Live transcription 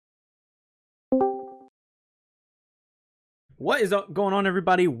What is going on,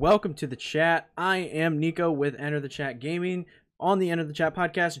 everybody? Welcome to the chat. I am Nico with Enter the Chat Gaming on the Enter the Chat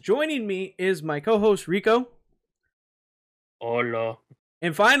podcast. Joining me is my co-host Rico. Hola.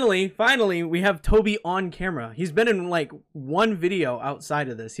 And finally, we have Toby on camera. He's been in like one video outside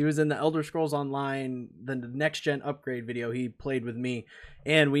of this. He was in the Elder Scrolls Online, the next gen upgrade video he played with me.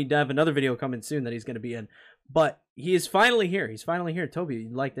 And we have another video coming soon that he's going to be in. But he is finally here. He's finally here. Toby,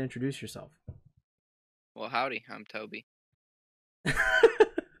 you'd like to introduce yourself? Well, howdy. I'm Toby.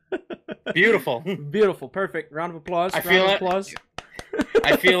 Beautiful. Beautiful. Perfect. Round of applause. I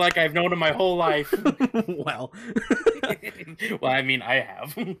feel like I've known him my whole life. Well. Well, I mean, I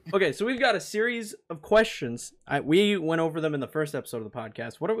have. Okay, so we've got a series of questions. We went over them in the first episode of the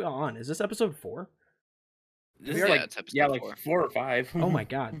podcast. What are we on? Is this episode 4? This is like, it's episode 4. like 4 or 5. Oh my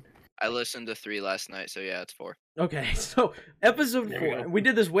god. I listened to 3 last night, so yeah, it's 4. Okay, so episode 4. We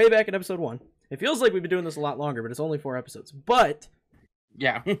did this way back in episode 1. It feels like we've been doing this a lot longer, but it's only 4 episodes. But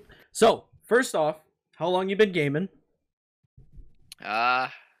yeah. So, first off, how long you been gaming?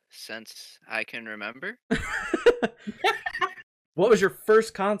 Since I can remember. What was your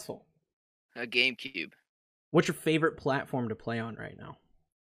first console? A GameCube. What's your favorite platform to play on right now?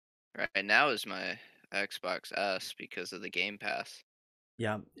 Right now is my Xbox S because of the Game Pass.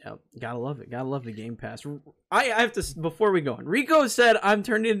 Yeah, gotta love it. Gotta love the Game Pass. I have to, before we go on, Rico said I'm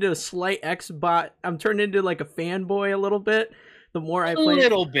turned into a slight Xbot. I'm turned into like a fanboy a little bit. The more I play, a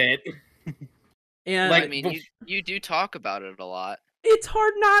little bit. And like, I mean, you do talk about it a lot. It's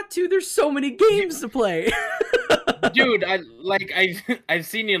hard not to. There's so many games to play. Dude, I've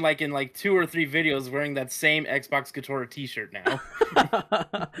seen you like in like 2 or 3 videos wearing that same Xbox Couture t-shirt now.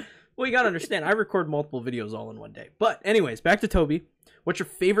 Well, you gotta understand, I record multiple videos all in one day. But anyways, back to Toby. What's your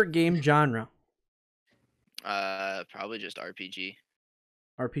favorite game genre? Probably just RPG.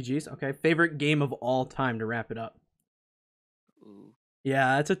 RPGs, okay. Favorite game of all time to wrap it up? Ooh.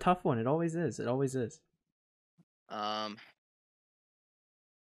 Yeah, it's a tough one. It always is. I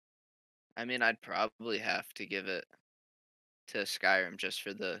mean, I'd probably have to give it to Skyrim just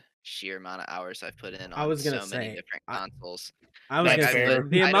for the sheer amount of hours I've put in on many different consoles. I was gonna say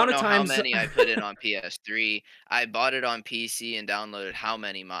the amount of times how many I put in on PS3. I bought it on PC and downloaded how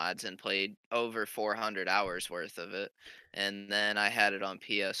many mods and played over 400 hours worth of it. And then I had it on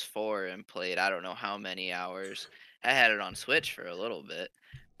PS4 and played I don't know how many hours. I had it on Switch for a little bit.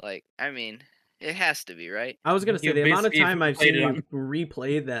 Like, I mean, it has to be, right? I was gonna say the amount of time I've seen you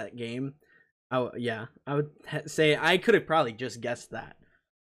replay that game. I would say I could have probably just guessed that.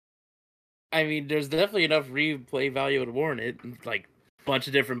 I mean, there's definitely enough replay value to warrant it. Like, bunch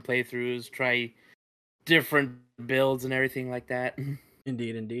of different playthroughs, try different builds and everything like that.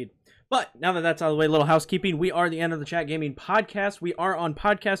 Indeed. But now that that's out of the way, a little housekeeping. We are the End of the Chat Gaming podcast. We are on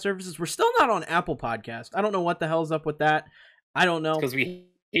podcast services. We're still not on Apple Podcast. I don't know what the hell's up with that. I don't know. Because we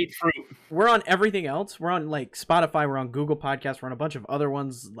hate fruit. We're on everything else. We're on like Spotify. We're on Google Podcasts. We're on a bunch of other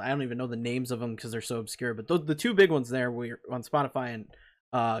ones. I don't even know the names of them because they're so obscure. But the 2 big ones there, we're on Spotify and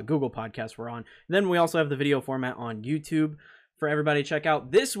Google Podcasts we're on. And then we also have the video format on YouTube for everybody to check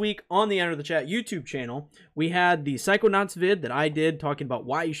out. This week on the Enter the Chat YouTube channel, we had the Psychonauts vid that I did talking about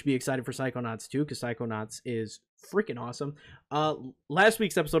why you should be excited for Psychonauts 2, because Psychonauts is freaking awesome. Last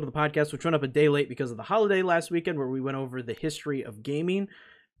week's episode of the podcast, which went up a day late because of the holiday last weekend, where we went over the history of gaming.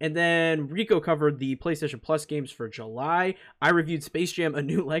 And then Rico covered the PlayStation Plus games for July. I reviewed Space Jam: A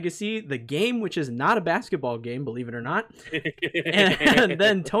New Legacy, the game, which is not a basketball game, believe it or not. And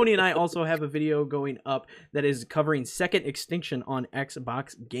then Tony and I also have a video going up that is covering Second Extinction on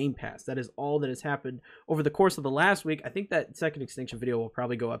Xbox Game Pass. That is all that has happened over the course of the last week. I think that Second Extinction video will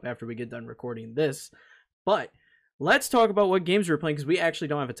probably go up after we get done recording this. But let's talk about what games we're playing, because we actually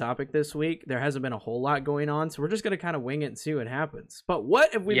don't have a topic this week. There hasn't been a whole lot going on, so we're just going to kind of wing it and see what happens. But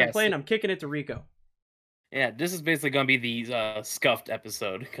what have we been playing? I'm kicking it to Rico. Yeah, this is basically going to be the scuffed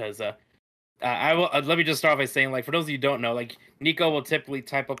episode, because I will. Let me just start by saying, like, for those of you who don't know, like, Nico will typically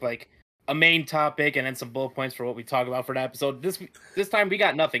type up, like, a main topic and then some bullet points for what we talk about for that episode. This time we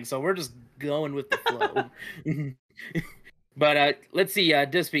got nothing, so we're just going with the flow. But let's see,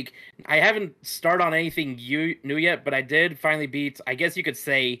 this week, I haven't started on anything new yet, but I did finally beat, I guess you could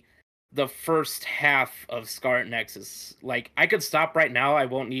say, the first half of Scarlet Nexus. Like, I could stop right now, I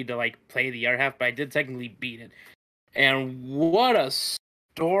won't need to, like, play the other half, but I did technically beat it. And what a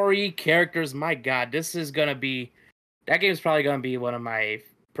story, characters, my god, this is gonna be, that game's probably gonna be one of my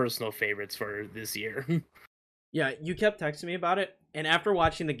personal favorites for this year. Yeah, you kept texting me about it, and after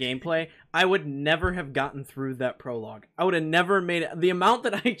watching the gameplay, I would never have gotten through that prologue. I would have never made it. The amount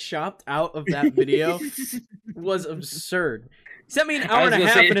that I chopped out of that video was absurd. He sent me an hour and a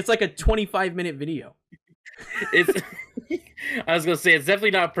half, and it's like a 25-minute video. It's I was gonna say it's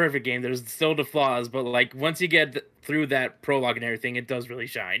definitely not a perfect game. There's still the flaws, but like once you get through that prologue and everything, it does really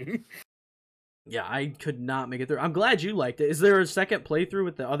shine. Yeah, I could not make it through. I'm glad you liked it. Is there a second playthrough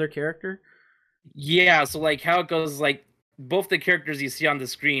with the other character? Yeah, so like how it goes, like both the characters you see on the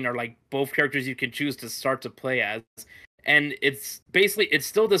screen are like both characters you can choose to start to play as, and it's basically it's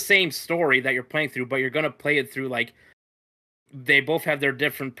still the same story that you're playing through, but you're gonna play it through like they both have their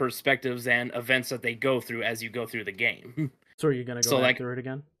different perspectives and events that they go through as you go through the game. So are you gonna go So back like through it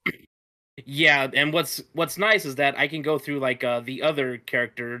again? yeah, and what's nice is that I can go through like the other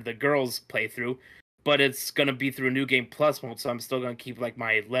character, the girl's playthrough, but it's gonna be through New Game Plus mode, so I'm still gonna keep like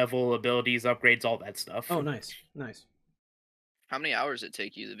my level, abilities, upgrades, all that stuff. Oh, nice, nice. How many hours it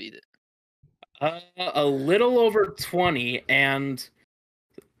take you to beat it? A little over 20, and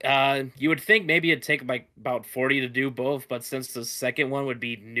you would think maybe it'd take like about 40 to do both, but since the second one would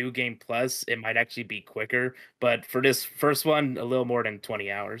be New Game Plus, it might actually be quicker. But for this first one, a little more than 20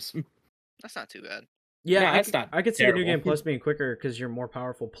 hours. That's not too bad. Yeah, No, that's not I could see the New terrible. Game Plus being quicker because you're more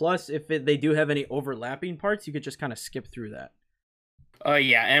powerful. Plus, if they do have any overlapping parts, you could just kind of skip through that.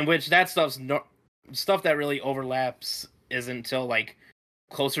 Yeah, and which that stuff's stuff that really overlaps is until like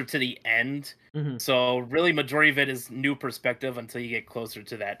closer to the end. Mm-hmm. So really, majority of it is new perspective until you get closer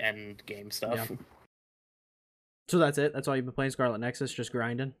to that end game stuff. Yeah. So that's it. That's all you've been playing, Scarlet Nexus, just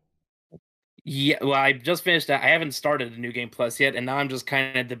grinding. Yeah, well, I just finished that. I haven't started a New Game Plus yet, and now I'm just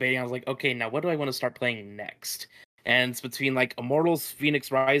kind of debating. I was like, okay, now what do I want to start playing next? And it's between like Immortals,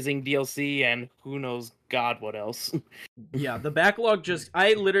 Phoenix Rising DLC, and who knows God what else. Yeah, the backlog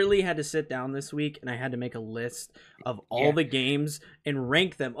I literally had to sit down this week and I had to make a list of all the games and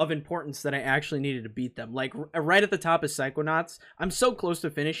rank them of importance that I actually needed to beat them. Like right at the top is Psychonauts. I'm so close to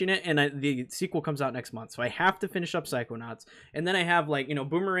finishing it, and the sequel comes out next month, so I have to finish up Psychonauts. And then I have like,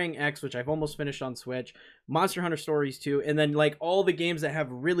 Boomerang X, which I've almost finished on Switch, Monster Hunter Stories 2, and then like all the games that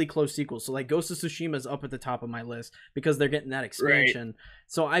have really close sequels. So like Ghost of Tsushima is up at the top of my list because they're getting that expansion. Right.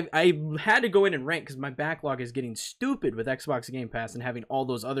 So I had to go in and rank because my backlog is getting stupid with Xbox Game Pass and having all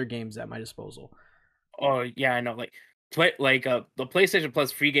those other games at my disposal. Oh yeah, I know. Like the PlayStation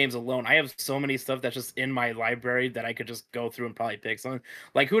Plus free games alone, I have so many stuff that's just in my library that I could just go through and probably pick something.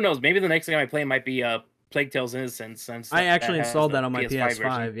 Like who knows? Maybe the next game I play might be Plague Tale's Innocence. Since I actually installed that on my PS5.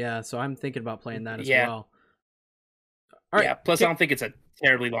 version. Yeah, so I'm thinking about playing that as well. All right. Yeah. Plus, I don't think it's a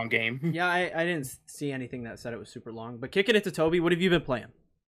terribly long game. Yeah, I didn't see anything that said it was super long. But kicking it to Toby, what have you been playing?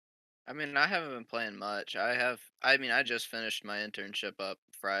 I mean, I haven't been playing much. I just finished my internship up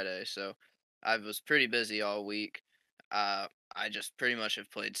Friday, so I was pretty busy all week. I just pretty much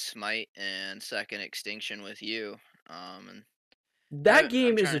have played Smite and Second Extinction with you. And that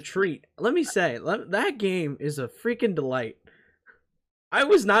game is a treat. Let me say, that game is a freaking delight. I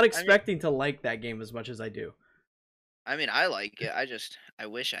was not expecting to like that game as much as I do. I mean, I like it. I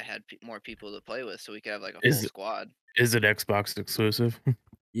wish I had more people to play with so we could have like a full squad. Is it Xbox exclusive?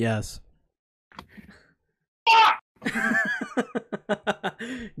 Yes.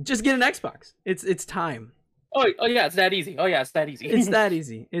 Just get an Xbox. It's time. Oh yeah, it's that easy. It's that easy. It's that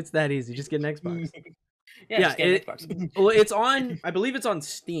easy. It's that easy. Just get an Xbox. Just get an Xbox. Well, it's on. I believe it's on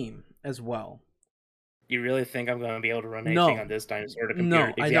Steam as well. You really think I'm going to be able to run anything on this dinosaur computer?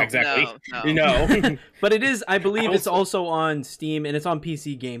 No, I don't. Exactly. No. But it is. I believe it's also on Steam and it's on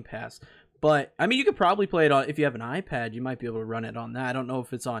PC Game Pass. But I mean, you could probably play it on if you have an iPad. You might be able to run it on that. I don't know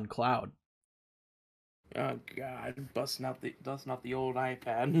if it's on cloud. Oh God, busting out the old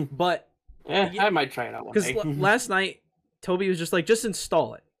iPad. But I might try it out one day. Because last night, Toby was just like, just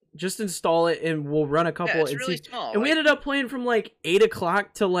install it. Just install it and we'll run a couple. It's really small. And we ended up playing from like 8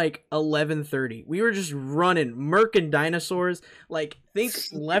 o'clock to like 11:30. We were just running, murking dinosaurs. Like, think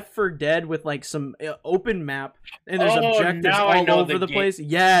Left 4 Dead with like some open map and there's objectives all over the place.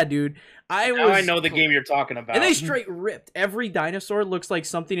 Yeah, dude. I know the game you're talking about. And they straight ripped. Every dinosaur looks like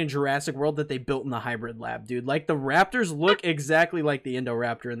something in Jurassic World that they built in the hybrid lab, dude. Like, the raptors look exactly like the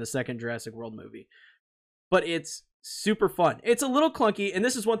Indoraptor in the second Jurassic World movie. But it's super fun. It's a little clunky, and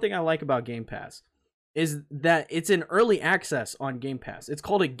this is one thing I like about Game Pass, is that it's in early access on Game Pass. It's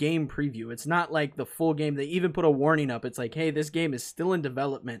called a game preview. It's not like the full game. They even put a warning up. It's like, hey, this game is still in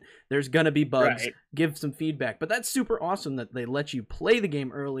development. There's gonna be bugs. Right. Give some feedback. But that's super awesome that they let you play the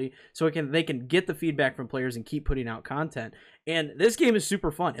game early so they can get the feedback from players and keep putting out content. And this game is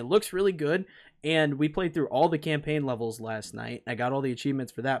super fun. It looks really good. And we played through all the campaign levels last night. I got all the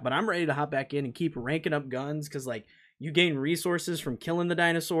achievements for that. But I'm ready to hop back in and keep ranking up guns because, like, you gain resources from killing the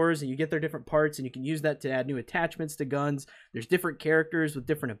dinosaurs, and you get their different parts, and you can use that to add new attachments to guns. There's different characters with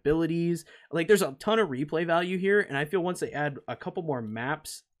different abilities. Like, there's a ton of replay value here, and I feel once they add a couple more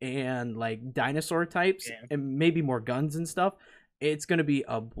maps and like dinosaur types and maybe more guns and stuff, it's going to be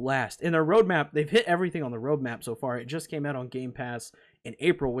a blast. In their roadmap, they've hit everything on the roadmap so far. It just came out on Game Pass in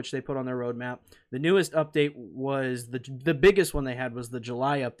April, which they put on their roadmap. The newest update was the biggest one they had was the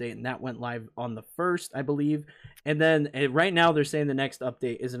July update, and that went live on the 1st, I believe. And then right now they're saying the next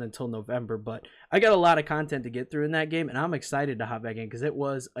update isn't until November, but I got a lot of content to get through in that game, and I'm excited to hop back in because it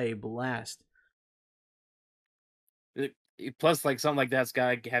was a blast. Plus, like, something like that's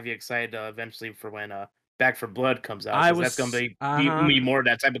gotta have you excited eventually for when Back for Blood comes out. That's gonna be more of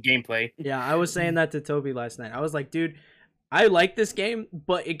that type of gameplay. Yeah, I was saying that to Toby last night. I was like, dude, I like this game,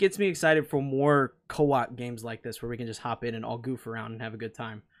 but it gets me excited for more co-op games like this where we can just hop in and all goof around and have a good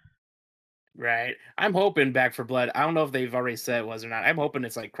time. Right. I'm hoping Back for Blood. I don't know if they've already said it was or not. I'm hoping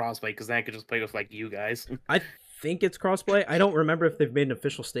it's like crossplay because then I could just play with like you guys. I think it's crossplay. I don't remember if they've made an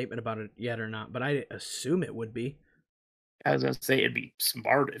official statement about it yet or not, but I assume it would be. I was gonna say it'd be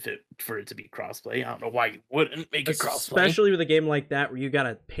smart for it to be crossplay. I don't know why you wouldn't make it crossplay. Especially with a game like that where you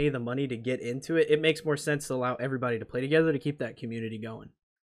gotta pay the money to get into it. It makes more sense to allow everybody to play together to keep that community going.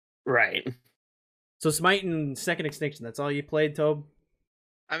 Right. So Smite and Second Extinction, that's all you played, Tobe?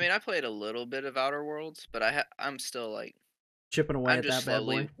 I mean, I played a little bit of Outer Worlds, but I'm still like chipping away at that bad boy. I'm just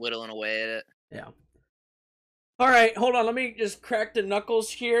slowly whittling away at it. Yeah. All right, hold on. Let me just crack the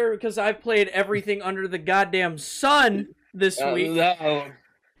knuckles here because I've played everything under the goddamn sun this week.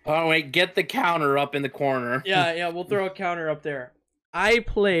 Oh wait, get the counter up in the corner. Yeah, we'll throw a counter up there. I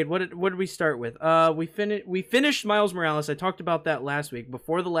played. What did we start with? We finished Miles Morales. I talked about that last week.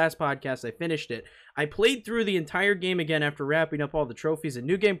 Before the last podcast, I finished it. I played through the entire game again after wrapping up all the trophies in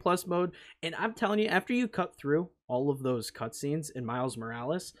New Game Plus mode. And I'm telling you, after you cut through all of those cutscenes in Miles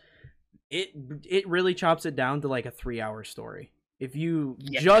Morales, it really chops it down to like a 3-hour story. If you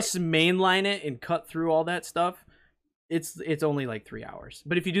just mainline it and cut through all that stuff, it's only like 3 hours.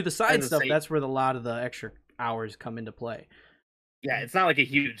 But if you do the side stuff, that's where a lot of the extra hours come into play. Yeah, it's not like a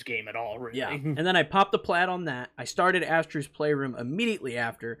huge game at all, really. Yeah, and then I popped the plat on that. I started Astro's Playroom immediately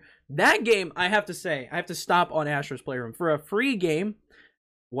after. That game, I have to say, I have to stop on Astro's Playroom. For a free game,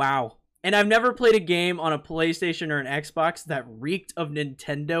 wow. And I've never played a game on a PlayStation or an Xbox that reeked of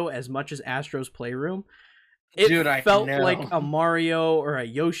Nintendo as much as Astro's Playroom. It felt like a Mario or a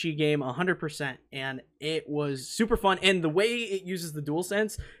Yoshi game 100%, and it was super fun. And the way it uses the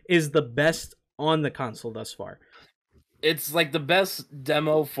DualSense is the best on the console thus far. It's like the best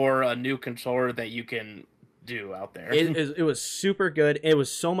demo for a new controller that you can do out there. It was super good. It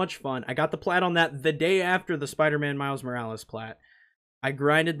was so much fun. I got the plat on that the day after the Spider-Man Miles Morales plat. I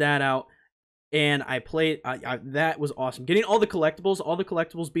grinded that out, and I played. That was awesome. Getting all the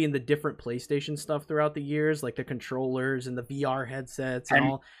collectibles being the different PlayStation stuff throughout the years, like the controllers and the VR headsets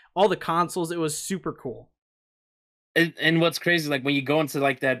and all the consoles. It was super cool. And what's crazy, like when you go into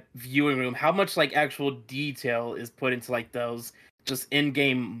like that viewing room, how much like actual detail is put into like those just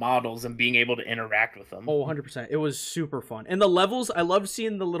in-game models and being able to interact with them. Oh, 100%. It was super fun. And the levels, I loved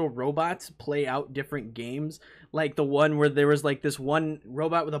seeing the little robots play out different games. Like the one where there was like this one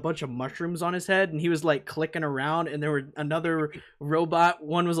robot with a bunch of mushrooms on his head, and he was like clicking around, and there were another robot.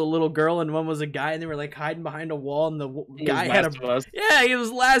 One was a little girl and one was a guy, and they were like hiding behind a wall, and the guy had he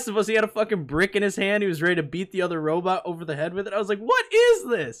was Last of Us. He had a fucking brick in his hand. He was ready to beat the other robot over the head with it. I was like, what is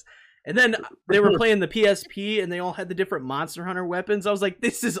this? And then they were playing the PSP, and they all had the different Monster Hunter weapons. I was like,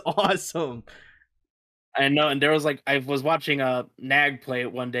 this is awesome. I know, and there was like, I was watching Nag play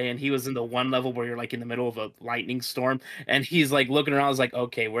it one day, and he was in the one level where you're like in the middle of a lightning storm, and he's like looking around. I was like,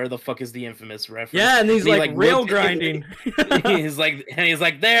 okay, where the fuck is the infamous reference? Yeah, and he's like rail grinding. he's like,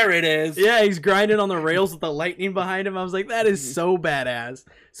 there it is. Yeah, he's grinding on the rails with the lightning behind him. I was like, that is so badass.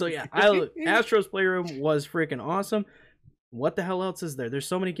 So yeah, Astro's Playroom was freaking awesome. What the hell else is there? There's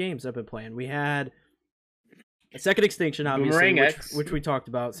so many games I've been playing. We had Second Extinction, obviously, which we talked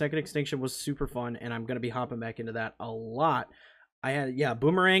about. Second Extinction was super fun, and I'm going to be hopping back into that a lot. I had,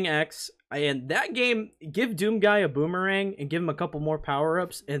 Boomerang X, and that game, give Doom Guy a boomerang and give him a couple more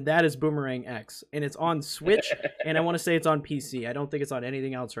power-ups, and that is Boomerang X. And it's on Switch, and I want to say it's on PC. I don't think it's on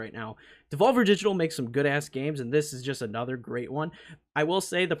anything else right now. Devolver Digital makes some good-ass games, and this is just another great one. I will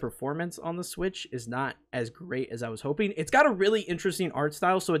say the performance on the Switch is not as great as I was hoping. It's got a really interesting art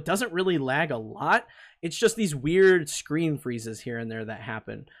style, so it doesn't really lag a lot. It's just these weird screen freezes here and there that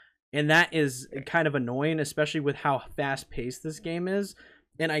happen. And that is kind of annoying, especially with how fast-paced this game is.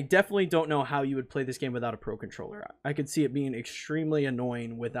 And I definitely don't know how you would play this game without a Pro Controller. I could see it being extremely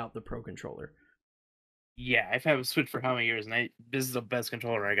annoying without the Pro Controller. Yeah, I've had a Switch for how many years, and this is the best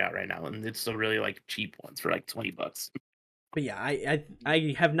controller I got right now, and it's the really like cheap ones for like $20. But yeah,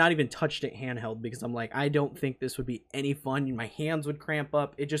 I have not even touched it handheld because I'm like, I don't think this would be any fun. My hands would cramp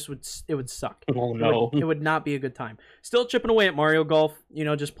up. It would suck. Oh no, It would not be a good time. Still chipping away at Mario Golf,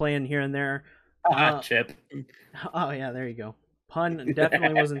 just playing here and there. Chip. Oh yeah, there you go. Pun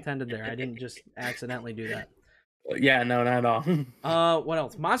definitely was intended there. I didn't just accidentally do that. Yeah, no, not at all. What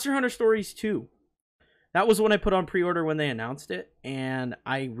else? Monster Hunter Stories 2. That was when I put on pre-order when they announced it, and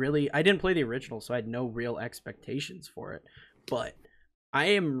I didn't play the original, so I had no real expectations for it. But I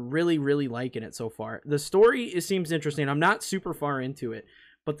am really, really liking it so far. The story seems interesting. I'm not super far into it,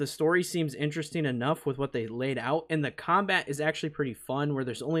 but the story seems interesting enough with what they laid out, and the combat is actually pretty fun, where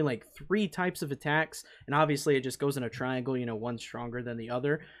there's only like 3 types of attacks, and obviously it just goes in a triangle, one's stronger than the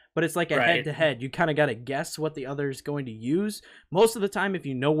other, but it's like a head-to-head. You kind of got to guess what the other is going to use. Most of the time, if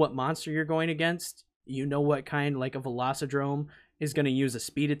you know what monster you're going against, you know what kind, like a Velocidrome is going to use a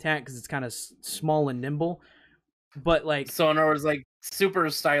speed attack because it's kind of small and nimble. But like, so in other words, like super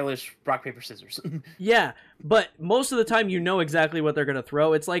stylish rock paper scissors. Yeah, but most of the time you know exactly what they're going to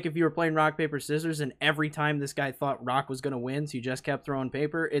throw. It's like if you were playing rock paper scissors and every time this guy thought rock was going to win, so you just kept throwing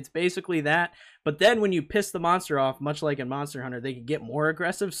paper. It's basically that. But then when you piss the monster off, much like in Monster Hunter, they can get more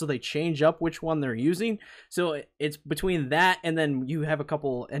aggressive, so they change up which one they're using. So it's between that and then you have a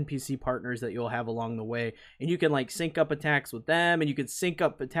couple NPC partners that you'll have along the way, and you can like sync up attacks with them, and you can sync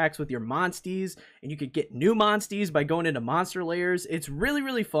up attacks with your monsties, and you could get new monsties by going into monster layers. It's really,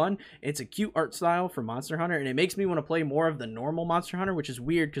 really fun. It's a cute art style for Monster Hunter, and it makes me want to play more of the normal Monster Hunter, which is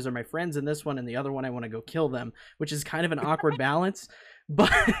weird because they're my friends in this one, and the other one I want to go kill them, which is kind of an awkward balance. But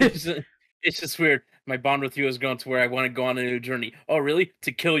it's just weird. My bond with you has grown to where I want to go on a new journey. Oh, really?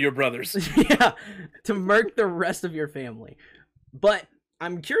 To kill your brothers. Yeah, to murk the rest of your family. But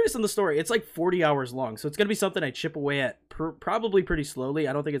I'm curious on the story. It's like 40 hours long, so it's going to be something I chip away at probably pretty slowly.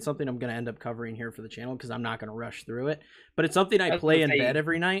 I don't think it's something I'm going to end up covering here for the channel because I'm not going to rush through it. But it's something I play in bed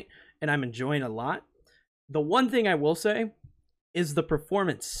every night, and I'm enjoying a lot. The one thing I will say is the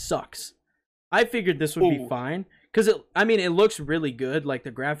performance sucks. I figured this would be fine because it looks really good. Like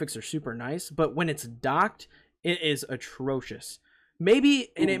the graphics are super nice, but when it's docked, it is atrocious.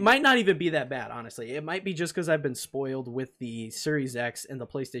 Maybe, and it might not even be that bad, honestly. It might be just because I've been spoiled with the Series X and the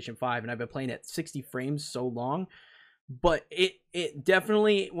PlayStation 5, and I've been playing at 60 frames so long. But it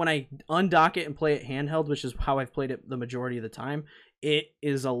definitely, when I undock it and play it handheld, which is how I've played it the majority of the time, it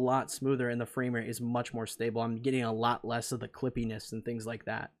is a lot smoother and the frame rate is much more stable. I'm getting a lot less of the clippiness and things like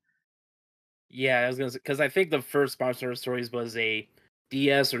that. Yeah, I was gonna say, because I think the first Monster Hunter Stories was a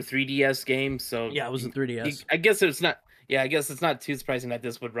DS or 3DS game, so yeah, it was a 3DS. I guess it's not. Yeah, I guess it's not too surprising that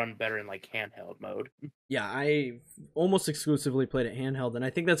this would run better in like handheld mode. Yeah, I almost exclusively played it handheld, and I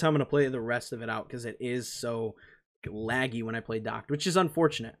think that's how I'm gonna play the rest of it out because it is so laggy when I play docked, which is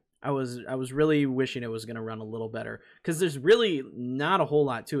unfortunate. I was really wishing it was going to run a little better because there's really not a whole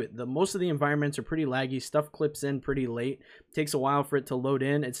lot to it. Most of the environments are pretty laggy. Stuff clips in pretty late. It takes a while for it to load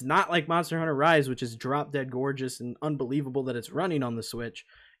in. It's not like Monster Hunter Rise, which is drop dead gorgeous and unbelievable that it's running on the Switch.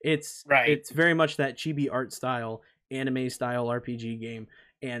 It's very much that chibi art style, anime style RPG game,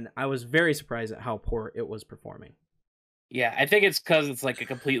 and I was very surprised at how poor it was performing. Yeah, I think it's because it's like a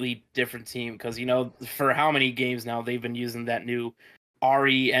completely different team. Because for how many games now they've been using that new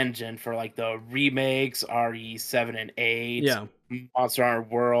RE engine for like the remakes, RE7 and 8, Monster Hunter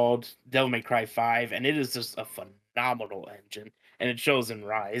World, Devil May Cry 5, and it is just a phenomenal engine, and it shows in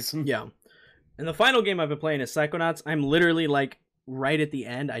Rise. Yeah, and the final game I've been playing is Psychonauts. I'm literally like right at the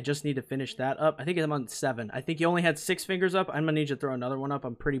end. I just need to finish that up. I think I'm on 7. I think you only had 6 fingers up. I'm gonna need you to throw another one up.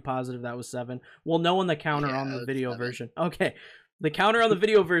 I'm pretty positive that was 7. We'll know on the counter on the video version. Okay. The counter on the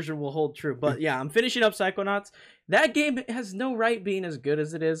video version will hold true. But yeah, I'm finishing up Psychonauts. That game has no right being as good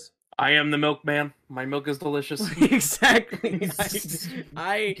as it is. I am the milkman. My milk is delicious. Exactly.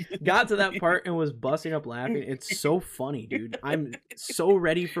 I got to that part and was busting up laughing. It's so funny, dude. I'm so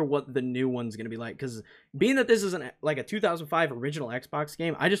ready for what the new one's going to be like. Because being that this isn't like a 2005 original Xbox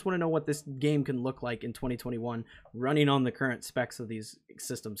game, I just want to know what this game can look like in 2021 running on the current specs of these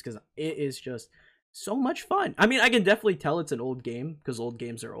systems. Because it is just so much fun. I mean, I can definitely tell it's an old game because old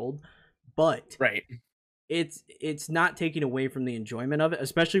games are old. But it's not taking away from the enjoyment of it,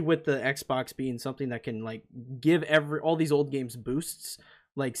 especially with the Xbox being something that can like give all these old games boosts.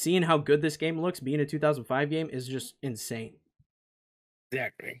 Like seeing how good this game looks being a 2005 game is just insane.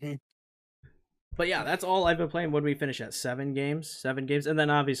 Exactly. But yeah, that's all I've been playing. What did we finish at? 7 games, and then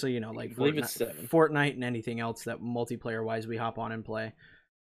obviously like Fortnite and anything else that multiplayer wise we hop on and play.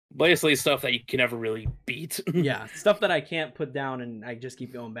 Basically, stuff that you can never really beat. Yeah, stuff that I can't put down and I just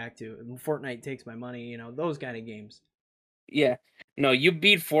keep going back to. Fortnite takes my money, those kind of games. Yeah. No, you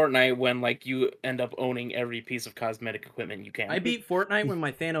beat Fortnite when like you end up owning every piece of cosmetic equipment you can. I beat Fortnite when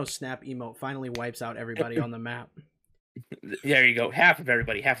my Thanos snap emote finally wipes out everybody on the map. There you go. Half of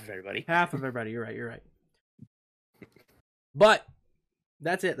everybody. Half of everybody. Half of everybody. You're right. You're right. But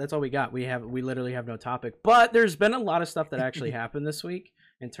that's it. That's all we got. We literally have no topic. But there's been a lot of stuff that actually happened this week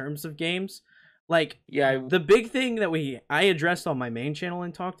in terms of games. Like, yeah, the big thing that I addressed on my main channel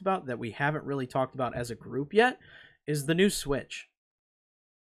and talked about that we haven't really talked about as a group yet is the new Switch.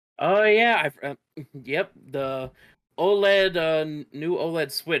 Oh yeah, yep, the OLED, new OLED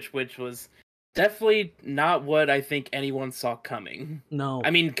Switch, which was definitely not what I think anyone saw coming. No,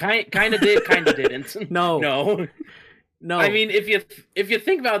 I mean, kind of did, kind of didn't. No. I mean, if you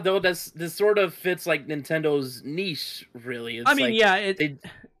think about it, though, this sort of fits like Nintendo's niche. Really, it's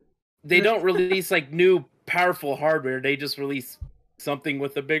they don't release like new powerful hardware. They just release something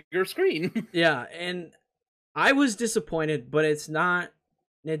with a bigger screen. Yeah, and I was disappointed, but it's not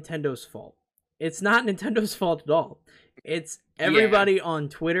Nintendo's fault. It's not Nintendo's fault at all. It's everybody on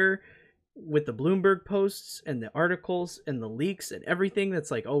Twitter with the Bloomberg posts and the articles and the leaks and everything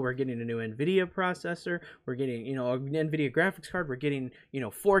that's like, oh, we're getting a new NVIDIA processor. We're getting, an NVIDIA graphics card. We're getting,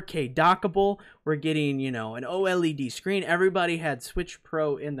 4K dockable. We're getting, an OLED screen. Everybody had Switch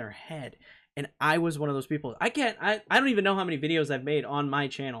Pro in their head. And I was one of those people. I don't even know how many videos I've made on my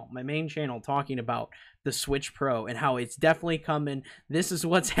channel, my main channel, talking about the Switch Pro and how it's definitely coming. This is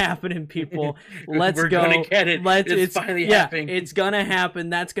what's happening, people. Let's We're go. Gonna get it. It's finally happening. It's gonna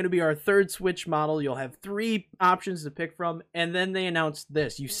happen. That's gonna be our third Switch model. You'll have 3 options to pick from. And then they announced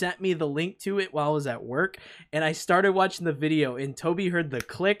this. You sent me the link to it while I was at work, and I started watching the video, and Toby heard the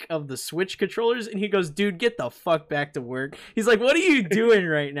click of the Switch controllers, and he goes, dude, get the fuck back to work. He's like, what are you doing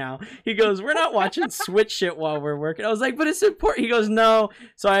right now? He goes, we're not watching Switch shit while we're working. I was like, but it's important. He goes, no.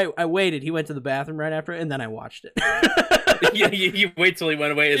 So I waited. He went to the bathroom right after, and then I watched it. Yeah, you wait till he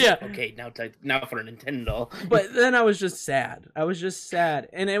went away. It's Yeah. like, okay, now for a Nintendo. But then I was just sad.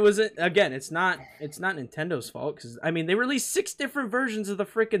 And it was, again, it's not Nintendo's fault, because I mean, they released 6 different versions of the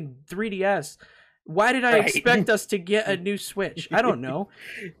freaking 3DS. Why did I expect us to get a new Switch? I don't know.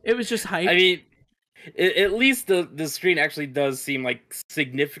 It was just hype. I mean, at least the screen actually does seem like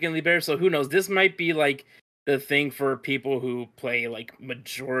significantly better. So who knows? This might be like the thing for people who play like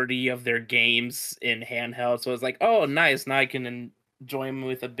majority of their games in handheld. So it's like, oh, nice. Now I can enjoy them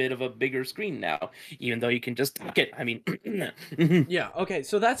with a bit of a bigger screen now, even though you can just dock it. I mean, yeah. Okay.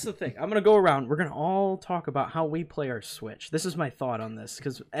 So that's the thing. I'm going to go around. We're going to all talk about how we play our Switch. This is my thought on this,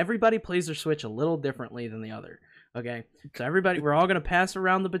 because everybody plays their Switch a little differently than the other. Okay. So we're all going to pass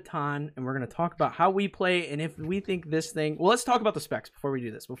around the baton, and we're going to talk about how we play. And if we think this thing, well, let's talk about the specs before we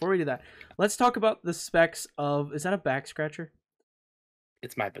do this. Before we do that, let's talk about the specs of, is that a back scratcher?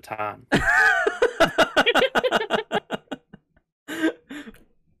 It's my baton.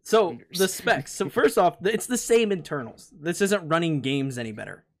 So the specs. So first off, it's the same internals. This isn't running games any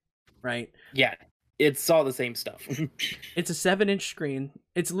better, right? Yeah, it's all the same stuff. It's a 7-inch screen.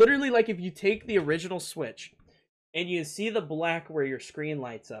 It's literally like if you take the original Switch and you see the black where your screen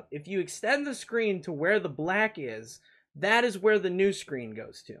lights up. If you extend the screen to where the black is, that is where the new screen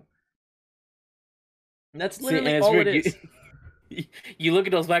goes to. And that's literally all it is. You look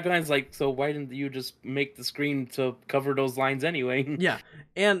at those black lines like, so why didn't you just make the screen to cover those lines anyway? Yeah,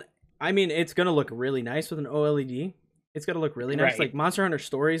 and I mean, it's going to look really nice with an OLED. It's going to look really nice. Right. Like Monster Hunter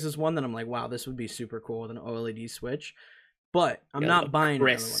Stories is one that I'm like, wow, this would be super cool with an OLED Switch. But I'm not buying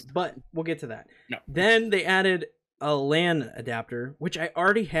another one. But we'll get to that. No. Then they added a LAN adapter, which I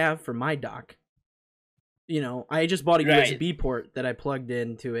already have for my dock. I just bought a USB port that I plugged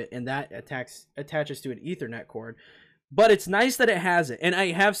into it, and that attaches to an Ethernet cord. But it's nice that it has it. And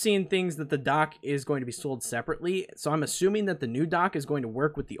I have seen things that the dock is going to be sold separately. So I'm assuming that the new dock is going to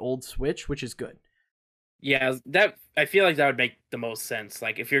work with the old Switch, which is good. Yeah, I feel like that would make the most sense.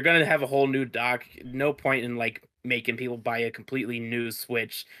 Like, if you're going to have a whole new dock, no point in, like, making people buy a completely new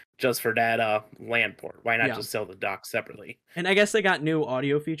Switch just for that LAN port. Why not just sell the dock separately? And I guess they got new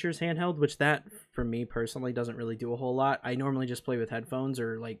audio features handheld, which that, for me personally, doesn't really do a whole lot. I normally just play with headphones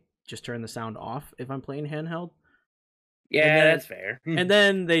or, like, just turn the sound off if I'm playing handheld. Yeah, that's fair. And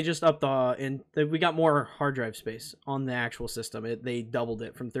then they just upped we got more hard drive space on the actual system. They doubled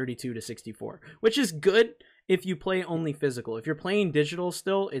it from 32 to 64, which is good if you play only physical. If you're playing digital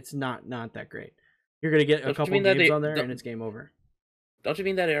still, it's not that great. You're going to get a couple games on there and it's game over. Don't you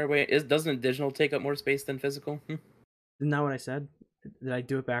mean that doesn't digital take up more space than physical? Isn't that what I said? Did I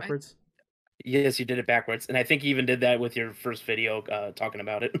do it backwards? Yes, you did it backwards, and I think you even did that with your first video talking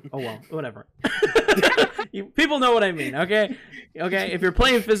about it. Oh well, whatever. People know what I mean, okay? Okay, if you're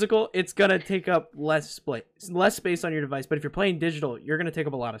playing physical, it's gonna take up less space on your device. But if you're playing digital, you're gonna take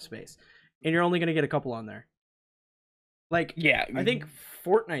up a lot of space, and you're only gonna get a couple on there. Like, Yeah, I think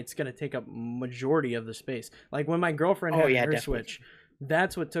Fortnite's gonna take up majority of the space. Like when my girlfriend had her definitely. Switch,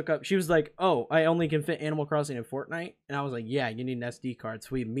 that's what took up. She was like, "Oh, I only can fit Animal Crossing in Fortnite," and I was like, "Yeah, you need an SD card." So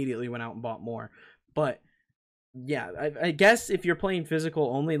we immediately went out and bought more. But yeah, I guess if you're playing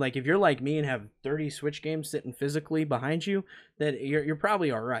physical only, like if you're like me and have 30 Switch games sitting physically behind you, then you're probably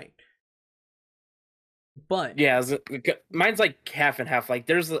all right. But yeah, mine's like half and half. Like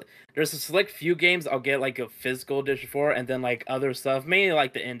there's a select few games I'll get like a physical edition for, and then like other stuff, mainly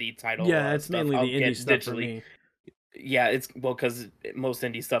like the indie title. yeah, it's stuff mainly I'll the get indie stuff digitally. for me. Yeah, it's because most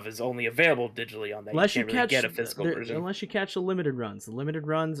indie stuff is only available digitally on that. Unless you can't really get a physical version. Unless you catch the limited runs. The limited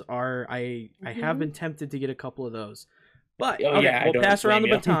runs are I have been tempted to get a couple of those. But okay, yeah, we'll pass around the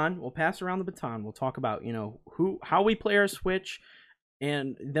baton. We'll pass around the baton. We'll talk about, how we play our Switch,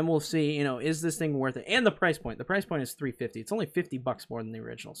 and then we'll see, is this thing worth it? And the price point. The price point is $350. It's only $50 more than the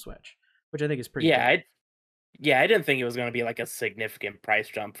original Switch, which I think is pretty good. I didn't think it was going to be like a significant price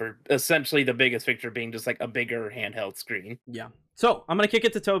jump for essentially the biggest feature being just like a bigger handheld screen. Yeah. So I'm going to kick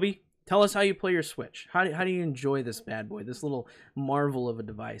it to Toby. Tell us how you play your Switch. How do you enjoy this bad boy, this little marvel of a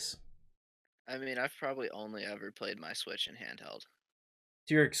device? I mean, I've probably only ever played my Switch in handheld.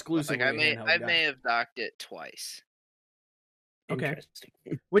 So you're exclusively Like handheld I guy. may have docked it twice. Okay. Interesting.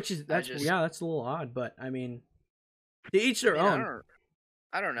 Which is that's a little odd, but I mean, to each their own.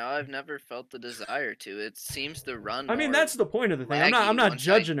 I don't know. I've never felt the desire to. It seems to run. I mean, that's the point of the thing. I'm not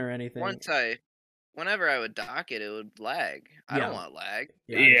judging or anything. Whenever I would dock it, it would lag. I don't want lag.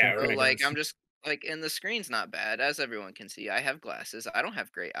 Yeah, so, right. Like I'm just like, and the screen's not bad, as everyone can see. I have glasses. I don't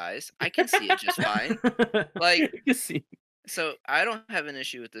have great eyes. I can see it just fine. Like, so I don't have an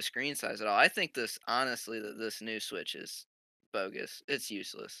issue with the screen size at all. I think this new Switch is bogus. It's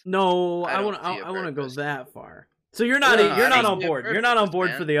useless. No, I want to go that far. So you're not on board. You're not on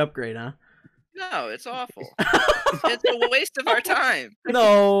board for the upgrade, huh? No, it's awful. It's a waste of our time.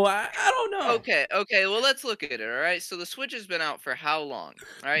 No, I don't know. Okay, well, let's look at it, all right? So the Switch has been out for how long?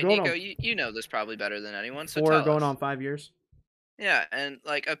 All right, Nico, you know this probably better than anyone, so tell us. Going on 5 years. Yeah, and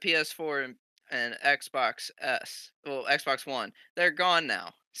like a PS4 and Xbox Xbox One, they're gone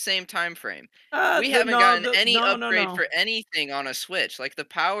now. Same time frame. We haven't gotten any upgrade for anything on a Switch. Like the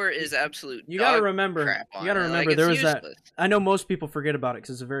power is absolute. You gotta remember. There was useless. that. I know most people forget about it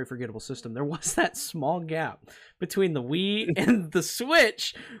because it's a very forgettable system. There was that small gap between the Wii and the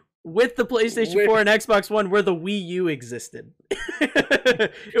Switch with the PlayStation 4 and Xbox One where the Wii U existed.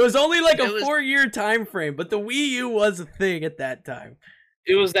 It was only like a 4-year time frame, but the Wii U was a thing at that time.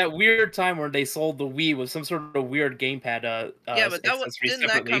 It was that weird time where they sold the Wii with some sort of weird gamepad. Yeah, but didn't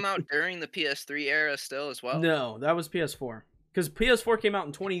that come out during the PS3 era still as well? No, that was PS4. Because PS4 came out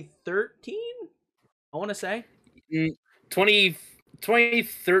in 2013, I want to say.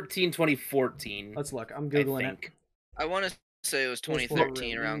 2013, 2014. Let's look. I'm Googling it. I want to say it was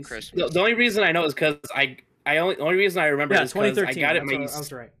 2013 around Christmas. The only reason I know is because the only reason I remember is because I got it. I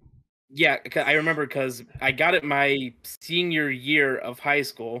was right. Yeah, I remember because I got it my senior year of high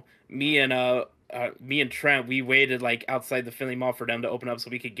school. Me and Trent, we waited like outside the Finley Mall for them to open up so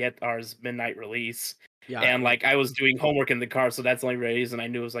we could get ours midnight release. Yeah, and like I was doing homework in the car, so that's the only reason I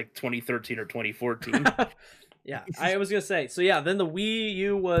knew it was like 2013 or 2014. Yeah, I was gonna say. So yeah, then the Wii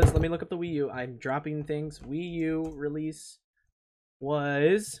U was. Let me look up the Wii U. I'm dropping things. Wii U release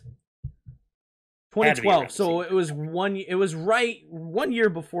was 2012. So it was right 1 year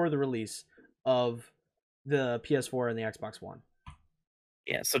before the release of the PS4 and the Xbox One.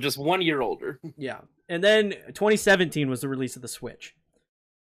 Yeah, so just 1 year older. Yeah. And then 2017 was the release of the Switch.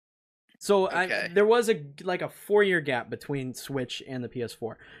 So there was a 4-year gap between Switch and the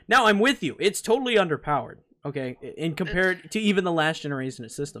PS4. Now I'm with you. It's totally underpowered, okay, in compared to even the last generation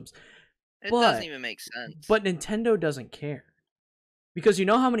of systems. It doesn't even make sense. But Nintendo doesn't care. Because you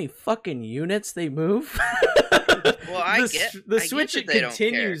know how many fucking units they move? Well, the Switch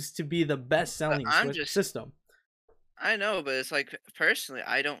continues to be the best-selling system. I know, but it's like personally,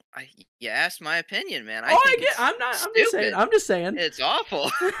 you asked my opinion, man. I'm just saying. It's awful.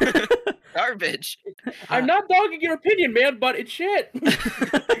 Garbage. I'm not dogging your opinion, man, but it's shit.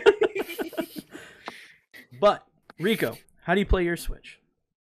 But Rico, how do you play your Switch?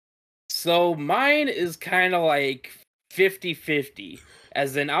 So mine is kind of like 50-50,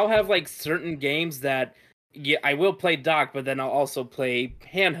 as in I'll have like certain games that I will play dock, but then I'll also play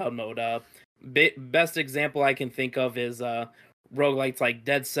handheld mode. Best example I can think of is roguelites like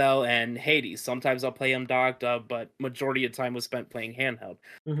Dead Cell and Hades. Sometimes I'll play them docked, but majority of time was spent playing handheld.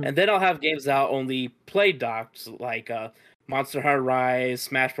 Mhm. And then I'll have games that I'll only play docked, like Monster Hunter Rise,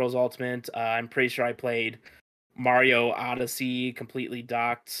 Smash Bros. Ultimate. I'm pretty sure I played Mario Odyssey completely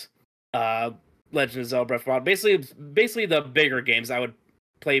docked. Uh, Legend of Zelda Breath of the Wild. Basically the bigger games I would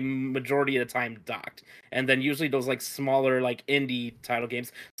play majority of the time docked, and then usually those like smaller like indie title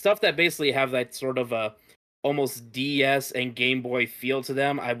games, stuff that basically have that sort of a almost DS and Game Boy feel to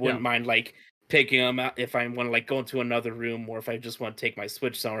them. I wouldn't mind like picking them out if I want to like go into another room, or if I just want to take my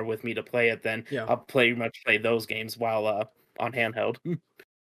Switch somewhere with me to play it. Then Yeah. I'll play those games while on handheld.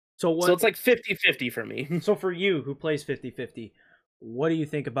 So So it's like 50-50 for me. So for you, who plays 50-50, what do you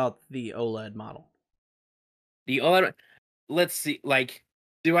think about the OLED model? The OLED, let's see, like,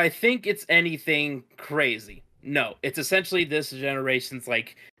 do I think it's anything crazy? No, it's essentially this generation's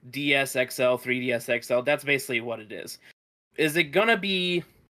like DS XL, 3DS XL. That's basically what it is. Is it gonna be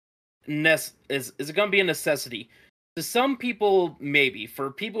is it gonna be a necessity? To some people, maybe. For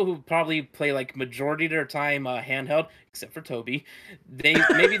people who probably play like majority of their time handheld, except for Toby, they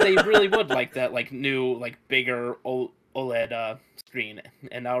really would like that like new like bigger OLED screen,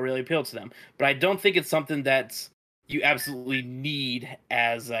 and that'll really appeal to them. But I don't think it's something that you absolutely need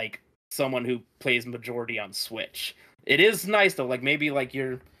as like someone who plays majority on Switch. It is nice though, like maybe like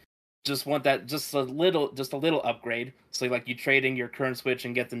you're just want that just a little upgrade. So like you trade in your current Switch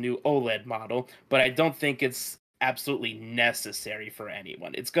and get the new OLED model, but I don't think it's absolutely necessary for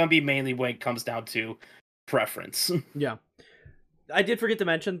anyone. It's gonna be mainly when it comes down to preference. Yeah. I did forget to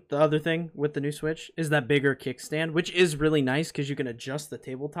mention the other thing with the new Switch is that bigger kickstand, which is really nice because you can adjust the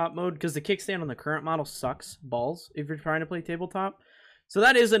tabletop mode, because the kickstand on the current model sucks balls if you're trying to play tabletop. So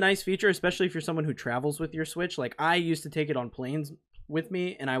that is a nice feature, especially if you're someone who travels with your Switch. Like I used to take it on planes with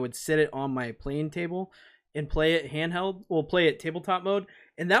me, and I would sit it on my plane table and play it handheld. Well, play it tabletop mode,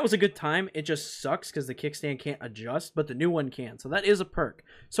 and that was a good time. It just sucks because the kickstand can't adjust, but the new one can. So that is a perk.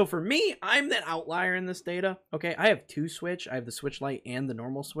 So for me, I'm the outlier in this data. Okay, I have two Switch. I have the Switch Lite and the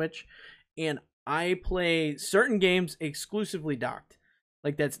normal Switch, and I play certain games exclusively docked.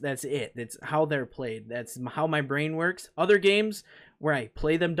 Like that's it. That's how they're played. That's how my brain works. Other games where I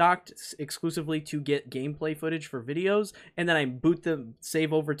play them docked exclusively to get gameplay footage for videos, and then I boot them,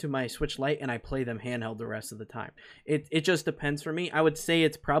 save over to my Switch Lite, and I play them handheld the rest of the time. It just depends for me. I would say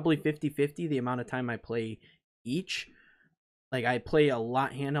it's probably 50-50 the amount of time I play each. Like I play a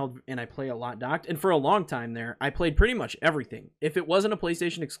lot handheld and I play a lot docked. And for a long time there, I played pretty much everything. If it wasn't a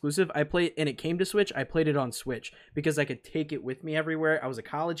PlayStation exclusive, I played, and it came to Switch, I played it on Switch because I could take it with me everywhere. I was a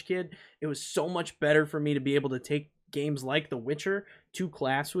college kid. It was so much better for me to be able to take games like The Witcher to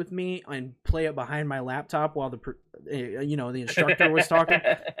class with me and play it behind my laptop while the instructor was talking.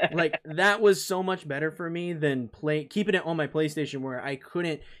 Like that was so much better for me than keeping it on my PlayStation, where I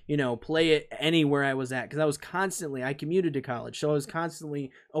couldn't play it anywhere I was at, because I commuted to college, so I was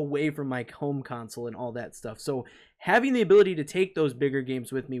constantly away from my home console and all that stuff. So having the ability to take those bigger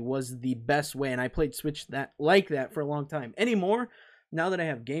games with me was the best way, and I played Switch like that for a long time. Anymore, now that I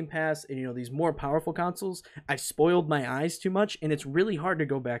have Game Pass and these more powerful consoles, I've spoiled my eyes too much, and it's really hard to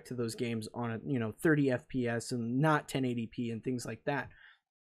go back to those games on 30 FPS and not 1080p and things like that.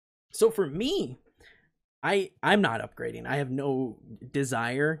 So for me, I'm not upgrading. I have no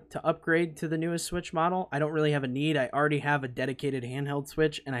desire to upgrade to the newest Switch model. I don't really have a need. I already have a dedicated handheld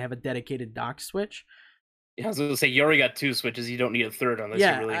Switch, and I have a dedicated dock Switch. I was gonna say, you already got two Switches. You don't need a third unless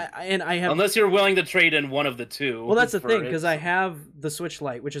Yeah, you're really I have, unless you're willing to trade in one of the two. well, that's the thing, because I have the Switch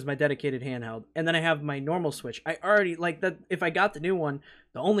Lite, which is my dedicated handheld, and then I have my normal Switch. I already like that. If I got the new one,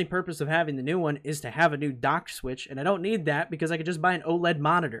 the only purpose of having the new one is to have a new docked Switch, and I don't need that because I could just buy an OLED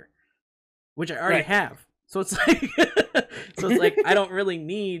monitor, which I already have. So it's like I don't really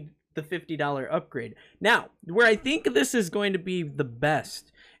need the $50 upgrade. Now, where I think this is going to be the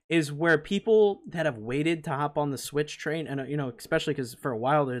best is where people that have waited to hop on the Switch train, and especially because for a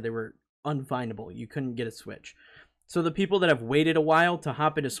while there they were unfindable. You couldn't get a Switch. So the people that have waited a while to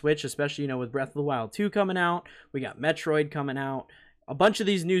hop into Switch, especially with Breath of the Wild 2 coming out, we got Metroid coming out, a bunch of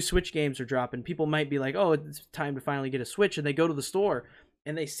these new Switch games are dropping. People might be like, oh, it's time to finally get a Switch, and they go to the store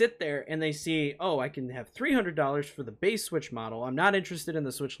and they sit there and they see, oh, I can have $300 for the base Switch model. I'm not interested in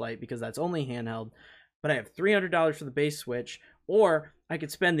the Switch Lite because that's only handheld, but I have $300 for the base Switch, or I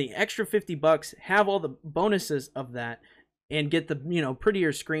could spend the extra $50, have all the bonuses of that, and get the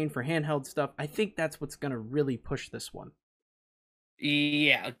prettier screen for handheld stuff. I think that's what's gonna really push this one.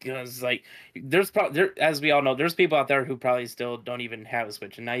 Yeah, because like as we all know, there's people out there who probably still don't even have a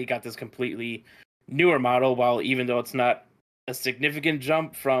Switch, and now you got this completely newer model. While even though it's not a significant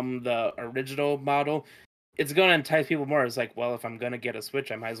jump from the original model, it's going to entice people more. It's like, well, if I'm going to get a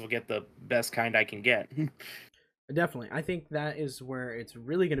Switch, I might as well get the best kind I can get. Definitely. I think that is where it's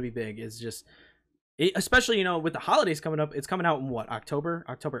really going to be big, is just especially, you know, with the holidays coming up. It's coming out in what, October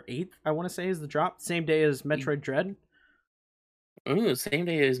 8th, I want to say, is the drop, same day as Metroid Dread. Ooh, same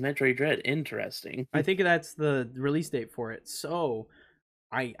day as Metroid Dread. Interesting. I think that's the release date for it. So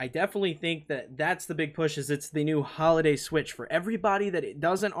I definitely think that that's the big push, is it's the new holiday Switch for everybody that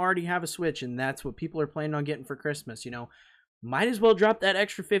doesn't already have a Switch, and that's what people are planning on getting for Christmas. You know, might as well drop that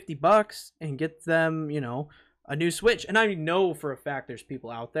extra $50 and get them, you know, a new Switch. And I know for a fact there's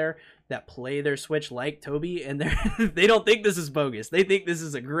people out there that play their Switch like Toby, and they don't think this is bogus. They think this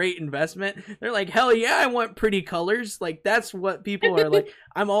is a great investment. They're like, hell yeah, I want pretty colors. Like, that's what people are like.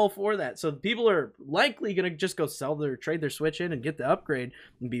 I'm all for that. So people are likely gonna just go trade their Switch in and get the upgrade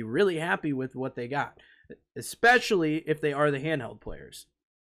and be really happy with what they got, especially if they are the handheld players.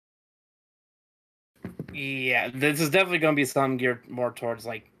 Yeah, this is definitely going to be something geared more towards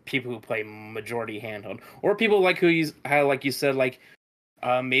like people who play majority handheld, or people like how like you said, like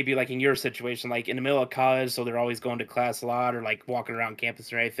maybe like in your situation, like in the middle of college, so they're always going to class a lot or like walking around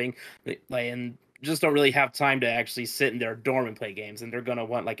campus or anything, and just don't really have time to actually sit in their dorm and play games, and they're gonna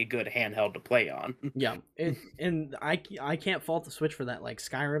want like a good handheld to play on. Yeah, and I can't fault the Switch for that. Like,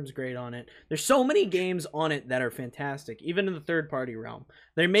 Skyrim's great on it. There's so many games on it that are fantastic, even in the third party realm.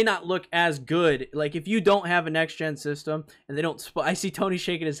 They may not look as good. Like, if you don't have a next gen system and they don't, I see Tony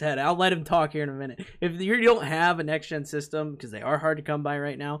shaking his head. I'll let him talk here in a minute. If you don't have a next gen system, because they are hard to come by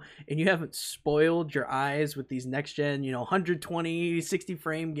right now, and you haven't spoiled your eyes with these next gen, you know, 120, 60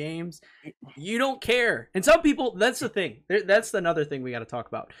 frame games, you don't care. And some people, that's the thing. That's another thing we got to talk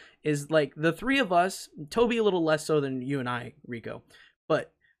about, is like the three of us, Toby a little less so than you and I, Rico,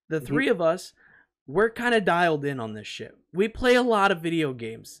 but the three of us, we're kind of dialed in on this shit. We play a lot of video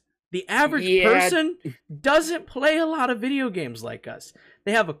games. The average person doesn't play a lot of video games like us.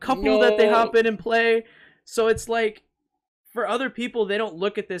 They have a couple that they hop in and play. So it's like, for other people, they don't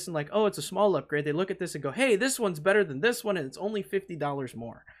look at this and like, oh, it's a small upgrade. They look at this and go, hey, this one's better than this one, and it's only $50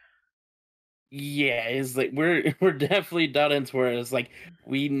 more. Yeah, it's like we're definitely done into where it's like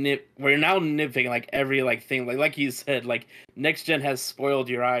we're now nitpicking like every like thing, like you said, like next gen has spoiled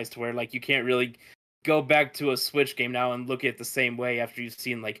your eyes to where like you can't really go back to a Switch game now and look at it the same way after you've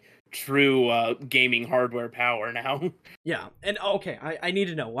seen like true gaming hardware power now. Yeah, and okay, I need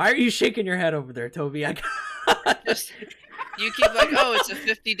to know, why are you shaking your head over there, Toby? Just, you keep like, oh, it's a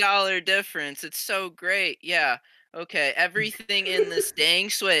 $50 difference. It's so great. Yeah. Okay, everything in this dang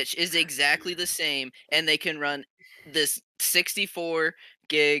Switch is exactly the same, and they can run this 64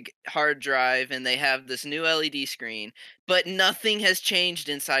 gig hard drive, and they have this new LED screen, but nothing has changed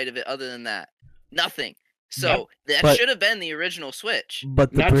inside of it other than that. Nothing. So that should have been the original Switch.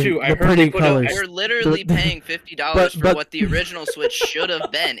 But not true. I heard pretty colors. We're literally paying $50 for what the original Switch should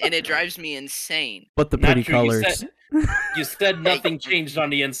have been, and it drives me insane. But the pretty colors. You said nothing changed on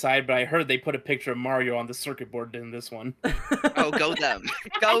the inside, but I heard they put a picture of Mario on the circuit board in this one. Oh, go them.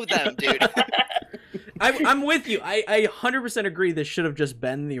 Go them, dude. I'm with you. I 100% agree this should have just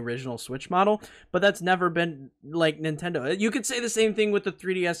been the original Switch model, but that's never been like Nintendo. You could say the same thing with the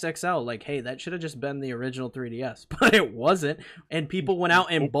 3DS XL. Like, hey, that should have just been the original 3DS, but it wasn't. And people went out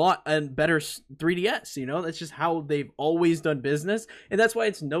and bought a better 3DS, you know? That's just how they've always done business. And that's why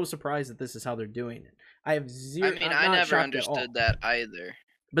it's no surprise that this is how they're doing it. I have zero. I mean, I never understood that either.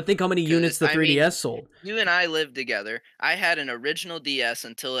 But think how many units the 3DS sold. You and I lived together. I had an original DS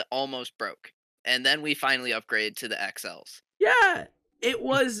until it almost broke. And then we finally upgraded to the XLs. Yeah, it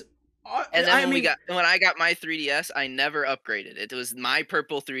was. And then when I got my 3DS, I never upgraded. It was my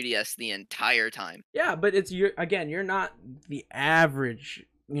purple 3DS the entire time. Yeah, but it's you're not the average.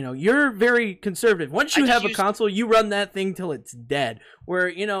 You know, you're very conservative. Once you have a console, you run that thing till it's dead. Where,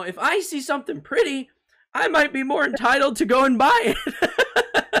 you know, if I see something pretty, I might be more entitled to go and buy it.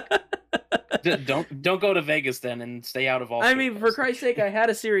 Don't go to Vegas then and stay out of all. I mean, for Christ's sake, I had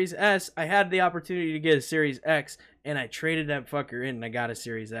a Series S. I had the opportunity to get a Series X, and I traded that fucker in, and I got a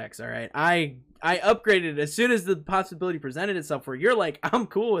Series X. All right, I upgraded as soon as the possibility presented itself. Where you're like, I'm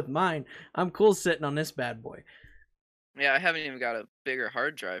cool with mine. I'm cool sitting on this bad boy. Yeah, I haven't even got a bigger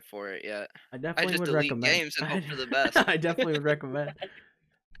hard drive for it yet. I definitely would delete recommend games and hope for the best. I definitely would recommend.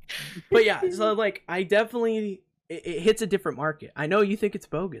 But yeah, so like I definitely it hits a different market. I know you think it's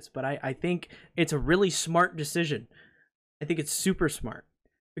bogus, but I think it's a really smart decision. I think it's super smart.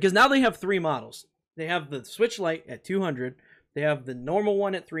 Because now they have three models. They have the Switch Lite at 200, they have the normal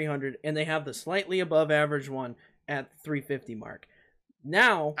one at 300, and they have the slightly above average one at 350 mark.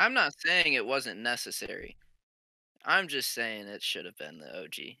 Now, I'm not saying it wasn't necessary. I'm just saying it should have been the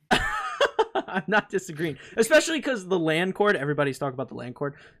OG. I'm not disagreeing, especially because the LAN cord. Everybody's talking about the LAN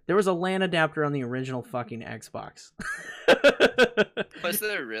cord. There was a LAN adapter on the original fucking Xbox. Was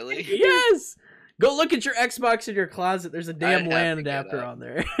there really? Yes. Go look at your Xbox in your closet. There's a damn I'd have LAN to get adapter up. on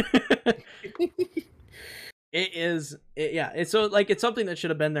there. It's so like it's something that should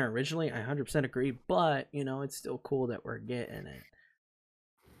have been there originally. I 100% agree, but you know, it's still cool that we're getting it.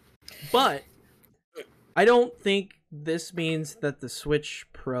 But I don't think this means that the Switch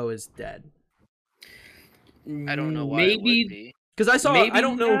Pro is dead. I don't know why it would be. Because I saw, Maybe I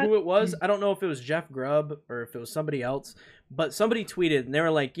don't know not. who it was. I don't know if it was Jeff Grubb or if it was somebody else. But somebody tweeted and they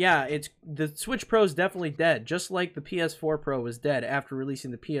were like, "Yeah, it's the Switch Pro is definitely dead, just like the PS4 Pro was dead after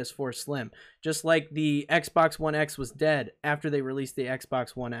releasing the PS4 Slim, just like the Xbox One X was dead after they released the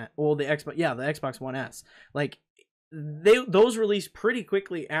Xbox One S. Well, the Xbox One S. Like those released pretty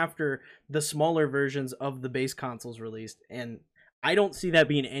quickly after the smaller versions of the base consoles released, and I don't see that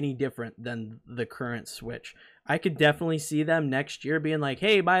being any different than the current Switch. I could definitely see them next year being like,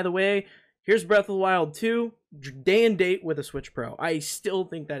 "Hey, by the way, here's Breath of the Wild 2, day and date with a Switch Pro." I still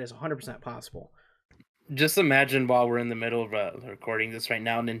think that is 100% possible. Just imagine while we're in the middle of recording this right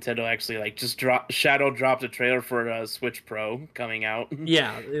now, Nintendo actually like just dropped a trailer for a Switch Pro coming out.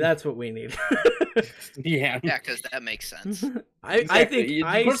 Yeah, that's what we need. Yeah, Yeah, because that makes sense. I think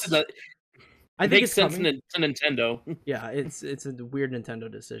Of course it does. I think Makes it's sense coming. to Nintendo. Yeah, it's a weird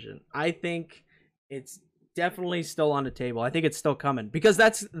Nintendo decision. I think it's definitely still on the table. I think it's still coming because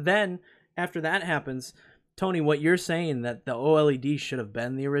that's then after that happens, Tony, what you're saying that the OLED should have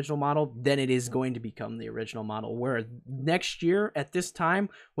been the original model, then it is going to become the original model. Where next year at this time,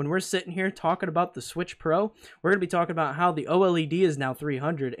 when we're sitting here talking about the Switch Pro, we're going to be talking about how the OLED is now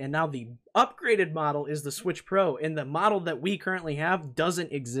 300 and now the upgraded model is the Switch Pro, and the model that we currently have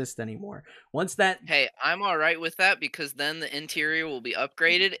doesn't exist anymore. Once that Hey, I'm all right with that because then the interior will be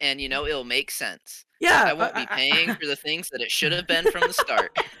upgraded and, it'll make sense. yeah, I won't be paying for the things that it should have been from the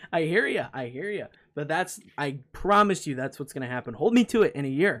start. I hear you. But I promise you that's what's going to happen. Hold me to it in a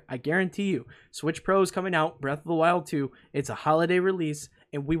year. I guarantee you. Switch Pro is coming out, Breath of the Wild 2. It's a holiday release,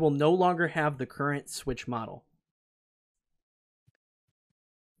 and we will no longer have the current Switch model.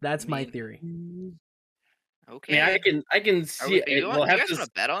 That's my theory. Okay. I mean, I can see. You We'll have guys to. want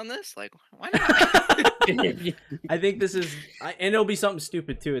to bet on this? Like, why not? I think this is, and it'll be something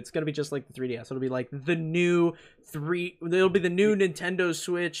stupid too. It's gonna be just like the 3DS. It'll be like the new It'll be the new Nintendo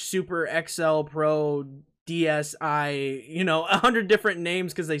Switch Super XL Pro DSi. 100 different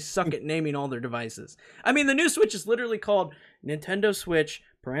names because they suck at naming all their devices. I mean, the new Switch is literally called Nintendo Switch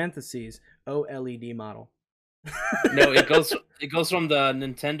 (parentheses OLED model). No, it goes from the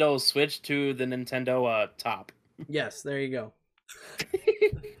Nintendo Switch to the Nintendo Top. Yes, there you go.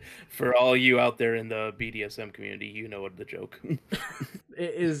 For all you out there in the BDSM community, you know what the joke.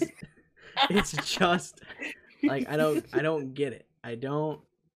 It is. It's just like I don't get it. I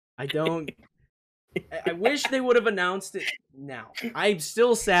wish they would have announced it now. I'm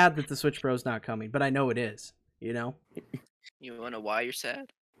still sad that the Switch Pro is not coming, but I know it is. You want to know why you're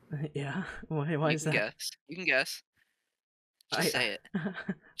sad? Yeah. Why is that? You can guess. Just say it.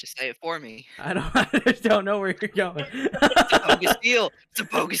 Just say it for me. I just don't know where you're going. It's a bogus deal. It's a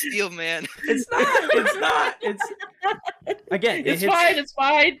bogus deal, man. It's not. It's again. It's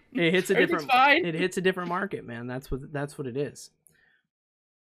fine. It hits a Everything's different. fine. It hits a different market, man. That's what it is.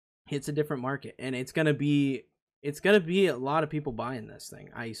 It's a different market, and it's gonna be a lot of people buying this thing.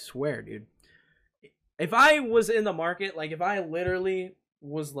 I swear, dude. If I was in the market, like if I literally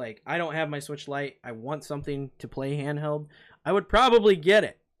was like, I don't have my Switch Lite, I want something to play handheld, I would probably get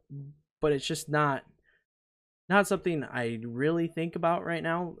it. But it's just not something I really think about right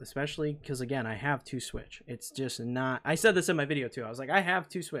now, especially because again, I have two Switch. It's just not. I said this in my video too. I was like, I have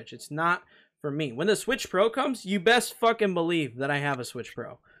two Switch. It's not for me. When the Switch Pro comes, you best fucking believe that I have a Switch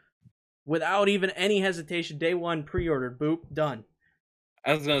Pro. Without even any hesitation, day one, pre-ordered, boop, done.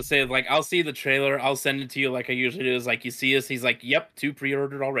 I was gonna say, like, I'll see the trailer, I'll send it to you like I usually do. Is like, you see us, he's like, yep, 2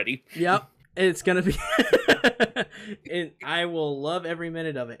 pre-ordered already. Yep, it's gonna be. And I will love every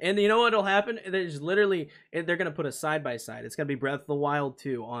minute of it. And you know what'll happen? There's literally, they're gonna put a side by side. It's gonna be Breath of the Wild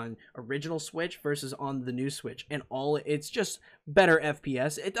 2 on original Switch versus on the new Switch, and it's just better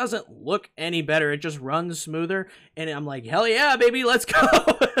FPS. It doesn't look any better. It just runs smoother. And I'm like, hell yeah, baby, let's go.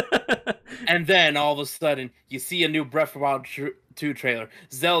 And then all of a sudden, you see a new Breath of the Wild 2 trailer.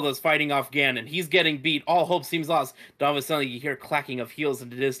 Zelda's fighting off Ganon. He's getting beat. All hope seems lost. Then all of a sudden, you hear clacking of heels in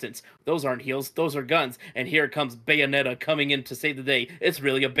the distance. Those aren't heels. Those are guns. And here comes Bayonetta coming in to save the day. It's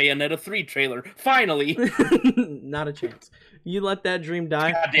really a Bayonetta 3 trailer. Finally! Not a chance. You let that dream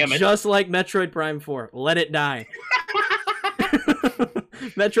die. God damn it. Just like Metroid Prime 4. Let it die.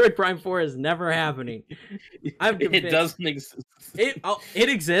 Metroid Prime 4 is never happening. I'm convinced. It doesn't exist. It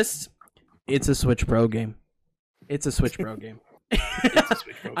exists. It's a Switch Pro game. It's a Switch Pro game.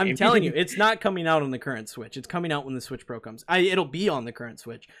 I'm telling you, it's not coming out on the current Switch. It's coming out when the Switch Pro comes. It'll be on the current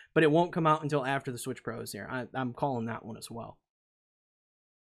Switch, but it won't come out until after the Switch Pro is here. I'm calling that one as well.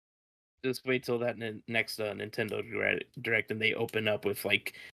 Just wait till that next Nintendo Direct and they open up with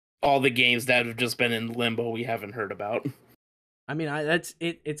like all the games that have just been in limbo we haven't heard about. I mean, that's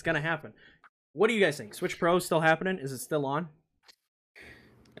it. It's gonna happen. What do you guys think? Switch Pro still happening? Is it still on?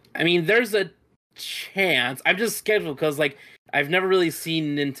 I mean, there's a chance. I'm just skeptical because like I've never really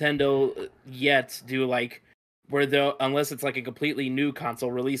seen Nintendo yet do like where they'll, unless it's like a completely new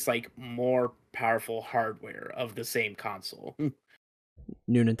console, release like more powerful hardware of the same console.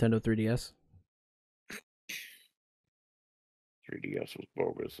 New Nintendo 3DS. 3DS was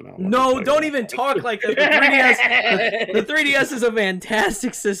bogus. No, don't even talk like that. The 3DS is a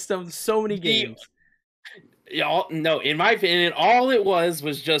fantastic system. So many games. No, in my opinion, all it was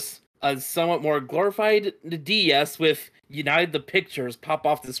just a somewhat more glorified DS with United the pictures pop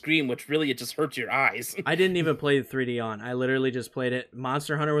off the screen, which really it just hurts your eyes. I didn't even play the 3D on. I literally just played it.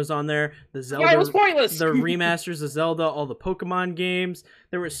 Monster Hunter was on there. The Zelda, yeah, it was pointless. The remasters of Zelda, all the Pokemon games.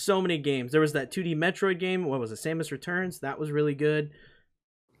 There were so many games. There was that 2D Metroid game. What was it? Samus Returns. That was really good.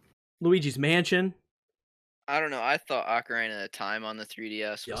 Luigi's Mansion. I don't know. I thought Ocarina of Time on the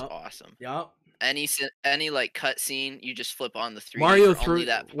 3DS was awesome. Yup. Any like cutscene, you just flip on the 3D. Mario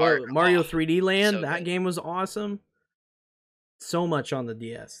 3D Land. So that good. game was awesome. So much on the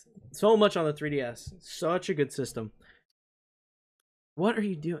DS. So much on the 3DS. Such a good system. What are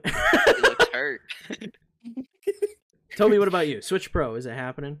you doing? He looks hurt. Toby, what about you? Switch Pro, is it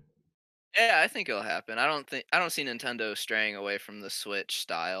happening? Yeah, I think it'll happen. I don't see Nintendo straying away from the Switch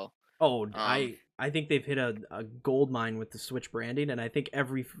style. Oh, I think they've hit a gold mine with the Switch branding, and I think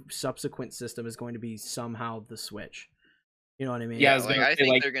every subsequent system is going to be somehow the Switch. You know what I mean? Yeah, I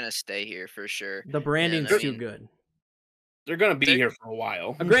think they're gonna stay here for sure. The branding's too good. They're gonna be here for a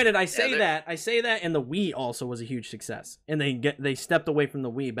while. Granted, I say that, and the Wii also was a huge success, and they stepped away from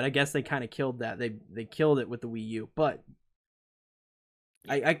the Wii, but I guess they kind of killed that. They killed it with the Wii U, but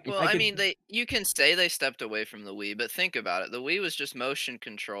you can say they stepped away from the Wii, but think about it. The Wii was just motion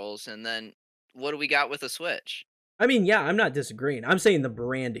controls, and then what do we got with the Switch? I mean, yeah, I'm not disagreeing. I'm saying the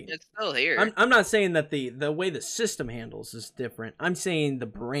branding. It's still here. I'm not saying that the way the system handles is different. I'm saying the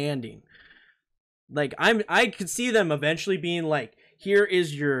branding. Like I could see them eventually being like, here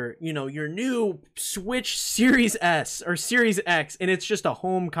is your new Switch Series S or Series X, and it's just a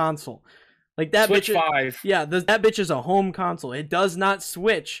home console. Like that Switch bitch, 5. Yeah, that bitch is a home console. It does not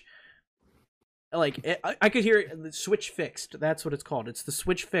switch. Like I could hear the Switch Fixed. That's what it's called. It's the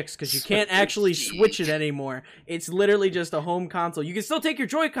Switch Fixed because you can't actually switch it anymore. It's literally just a home console. You can still take your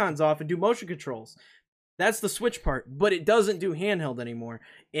Joy-Cons off and do motion controls. That's the Switch part, but it doesn't do handheld anymore,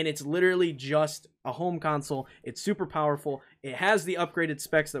 and it's literally just a home console. It's super powerful. It has the upgraded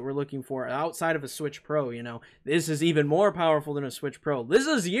specs that we're looking for outside of a Switch Pro. This is even more powerful than a Switch Pro. This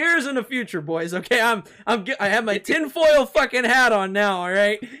is years in the future, boys. Okay, I have my tinfoil fucking hat on now. All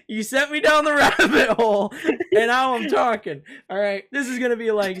right, you sent me down the rabbit hole, and now I'm talking. All right, this is gonna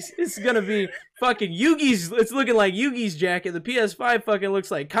be fucking Yugi's. It's looking like Yugi's jacket. The PS5 fucking looks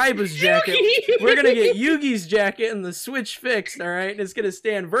like Kaiba's jacket. We're gonna get Yugi's jacket and the Switch Fixed. All right, it's gonna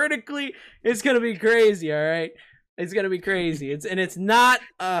stand vertically. It's gonna be crazy. All right, it's gonna be crazy. It's not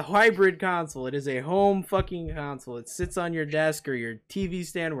a hybrid console. It is a home fucking console. It sits on your desk or your TV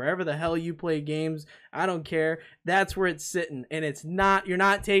stand, wherever the hell you play games. I don't care. That's where it's sitting, and you're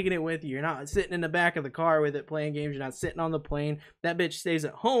not taking it with you. You're not sitting in the back of the car with it playing games. You're not sitting on the plane. That bitch stays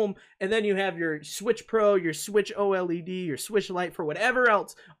at home, and then you have your Switch Pro, your Switch OLED, your Switch Lite for whatever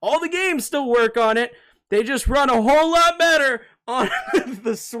else. All the games still work on it. They just run a whole lot better on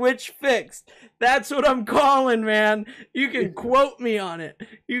the Switch Fixed. That's what I'm calling, man. You can quote me on it.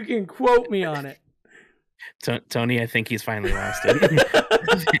 Tony, I think he's finally lost it.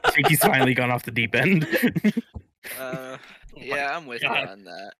 I think he's finally gone off the deep end. Yeah, I'm with you on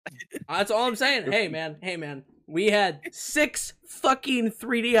that. That's all I'm saying. Hey, man. We had 6 fucking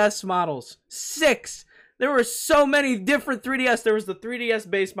 3DS models. 6. There were so many different 3DS. There was the 3DS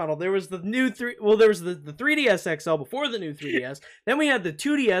base model. There was the new there was the 3DS XL before the new 3DS. Then we had the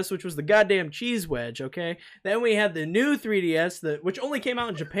 2DS, which was the goddamn cheese wedge, okay? Then we had the new 3DS, which only came out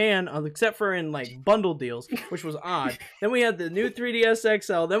in Japan, except for in like bundle deals, which was odd. Then we had the new 3DS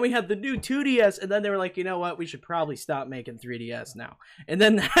XL. Then we had the new 2DS, and then they were like, you know what? We should probably stop making 3DS now. And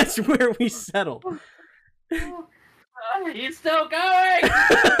then that's where we settled. He's still going.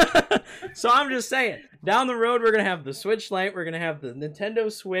 So I'm just saying, down the road we're gonna have the Switch Lite, we're gonna have the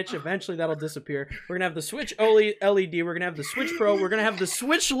Nintendo Switch. Eventually that'll disappear. We're gonna have the Switch LED. We're gonna have the Switch Pro. We're gonna have the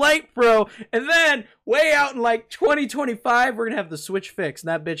Switch Lite Pro, and then way out in like 2025, we're gonna have the Switch Fix, and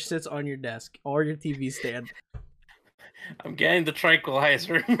that bitch sits on your desk or your TV stand. I'm getting the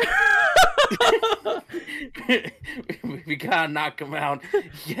tranquilizer. We gotta knock him out.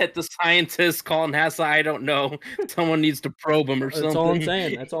 Get the scientists calling NASA. I don't know. Someone needs to probe him or something. That's all I'm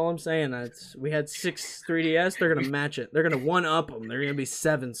saying. That's all I'm saying. We had 6 3DS. They're gonna match it. They're gonna one up them. They're gonna be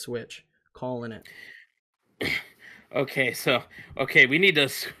 7 Switch. Calling it. Okay, we need to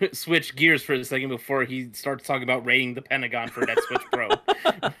switch gears for a second before he starts talking about raiding the Pentagon for that Switch Pro.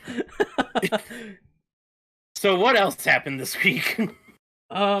 So what else happened this week?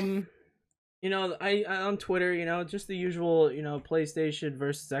 I on Twitter, just the usual, PlayStation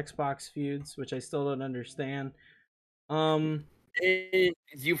versus Xbox feuds, which I still don't understand. And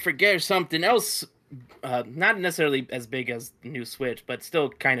you forget something else, not necessarily as big as the new Switch, but still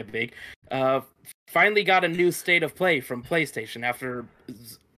kind of big. Finally got a new state of play from PlayStation after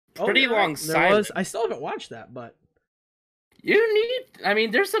pretty long silence. I still haven't watched that, but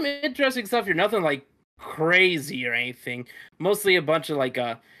there's some interesting stuff. You're nothing like crazy or anything. Mostly a bunch of like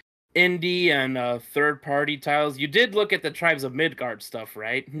indie and third-party titles. You did look at the Tribes of Midgard stuff,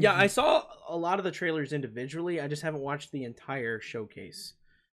 right? Yeah, I saw a lot of the trailers individually. I just haven't watched the entire showcase.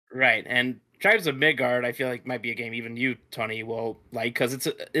 Right, and Tribes of Midgard, I feel like might be a game even you, Tony, will like, because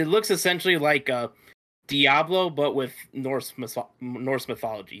it looks essentially like Diablo, but with Norse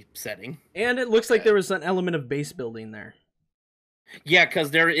mythology setting. And it looks like there was an element of base building there. Yeah,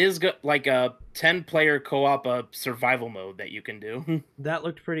 because there is like a 10-player co-op survival mode that you can do. That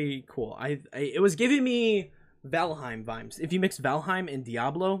looked pretty cool. It was giving me Valheim vibes. If you mix Valheim and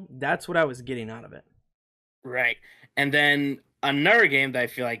Diablo, that's what I was getting out of it. Right. And then another game that I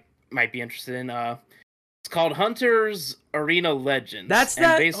feel like might be interested in, it's called Hunter's Arena Legends. That's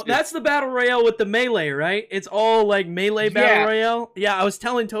the battle royale with the melee, right? It's all like melee battle royale. Yeah, I was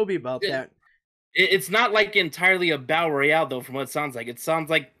telling Toby about that. It's not like entirely a battle royale though, from what it sounds like. It sounds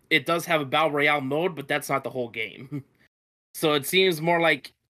like it does have a battle royale mode, but that's not the whole game. So it seems more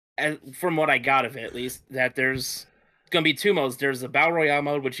like, from what I got of it at least, that there's gonna be 2 modes. There's a battle royale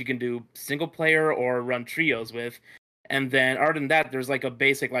mode, which you can do single player or run trios with, and then other than that, there's like a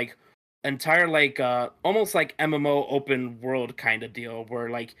basic like entire like almost like MMO open world kind of deal where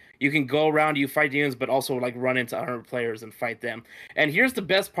like you can go around, you fight demons, but also like run into other players and fight them. And here's the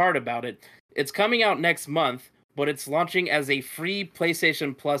best part about it. It's coming out next month, but it's launching as a free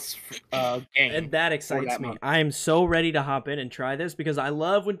PlayStation Plus game. And that excites me. I am so ready to hop in and try this because I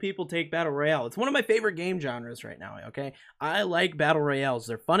love when people take Battle Royale. It's one of my favorite game genres right now, okay? I like Battle Royales.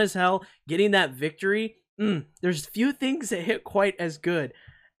 They're fun as hell. Getting that victory, there's few things that hit quite as good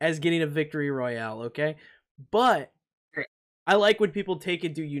as getting a victory royale, okay? But I like when people take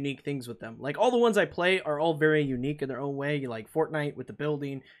and do unique things with them. Like, all the ones I play are all very unique in their own way. You like Fortnite with the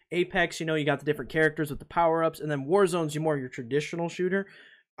building. Apex, you got the different characters with the power-ups. And then Warzone's more your traditional shooter.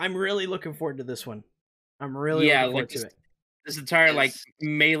 I'm really looking forward to this one. I'm really looking forward to it. This entire, like,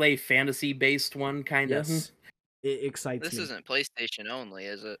 melee fantasy-based one, kind of. Yes. It excites me. This isn't PlayStation only,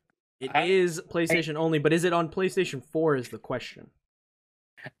 is it? It is PlayStation only, but is it on PlayStation 4 is the question.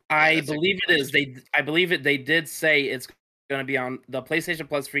 I believe it is. They did say it's going to be on the PlayStation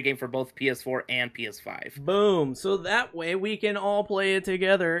Plus free game for both PS4 and PS5. Boom. So that way we can all play it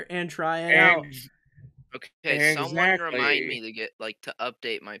together and try it out. Okay, someone remind me to get to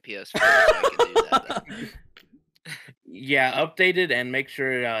update my PS4 so I can do that. Yeah, update it and make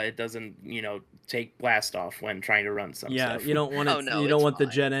sure it doesn't, take blast off when trying to run some stuff. You don't want it, you don't want the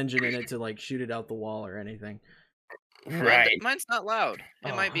jet engine in it to shoot it out the wall or anything. Right. Mine's not loud.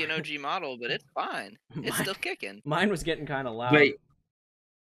 It might be an OG model, but it's fine. It's still kicking. Mine was getting kind of loud.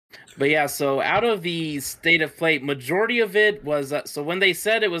 But yeah, so out of the state of play, majority of it was so when they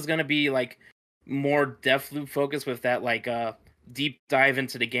said it was going to be more Deathloop focused with that deep dive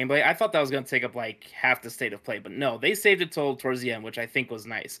into the gameplay, I thought that was going to take up half the state of play, but no, they saved it towards the end, which I think was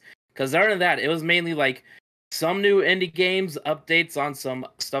nice. Because other than that, it was mainly some new indie games, updates on some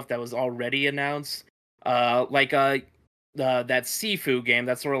stuff that was already announced. That Sifu game,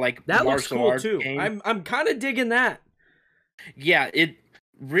 that's sort of that looks cool too. Game. I'm kind of digging that. Yeah, it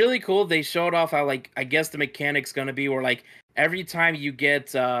really cool. They showed off how I guess the mechanic's gonna be where every time you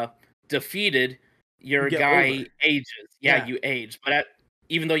get defeated, your guy older. Ages. Yeah, you age. But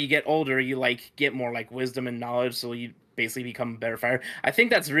even though you get older, you get more wisdom and knowledge, so you basically become a better fighter. I think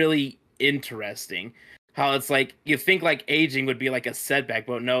that's really interesting how it's like you think like aging would be like a setback,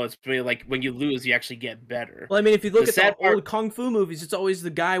 but no, it's really like when you lose, you actually get better. Well, I mean, if you look The at the sad part, old kung fu movies, it's always the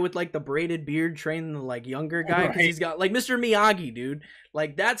guy with like the braided beard training the like younger guy because right? he's got like Mr. Miyagi, dude.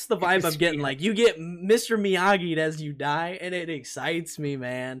 Like that's the vibe I'm getting. Like you get Mr. Miyagi as you die, and it excites me,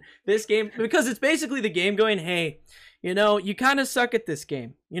 man. This game because it's basically the game going, hey, you know, you kind of suck at this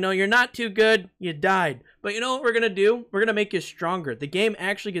game. You know, you're not too good. You died. But you know what we're going to do? We're going to make you stronger. The game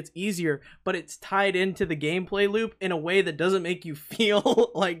actually gets easier, but it's tied into the gameplay loop in a way that doesn't make you feel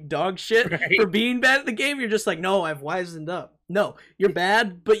like dog shit Right. for being bad at the game. You're just like, no, I've wisened up. No, you're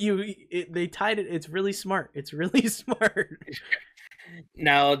bad, but they tied it. It's really smart. It's really smart.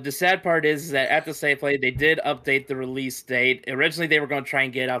 Now, the sad part is that at the State of Play, they did update the release date. Originally, they were going to try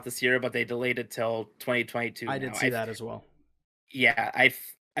and get it out this year, but they delayed it till 2022. I did see that as well. Yeah,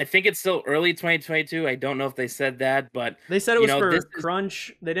 I think it's still early 2022. I don't know if they said that, but they said it was for this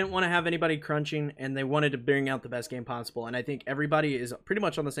crunch. They didn't want to have anybody crunching, and they wanted to bring out the best game possible. And I think everybody is pretty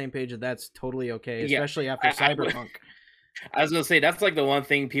much on the same page that that's totally okay, especially after Cyberpunk. I was going to say, that's like the one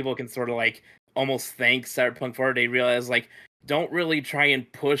thing people can sort of like almost thank Cyberpunk for. They realize like, don't really try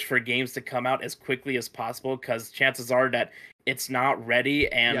and push for games to come out as quickly as possible because chances are that it's not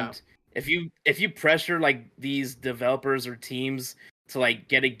ready. And if you pressure like these developers or teams to like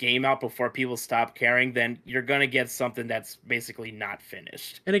get a game out before people stop caring, then you're gonna get something that's basically not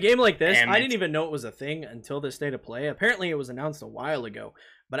finished. In a game like this, I didn't even know it was a thing until the State of Play. Apparently it was announced a while ago,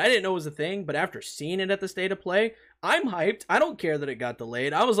 but I didn't know it was a thing. But after seeing it at the State of Play, I'm hyped. I don't care that it got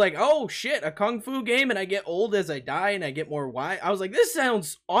delayed. I was like, oh shit, a kung fu game and I get old as I die and I get more wise. I was like, this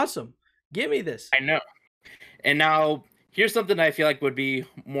sounds awesome. Give me this. I know. And now here's something I feel like would be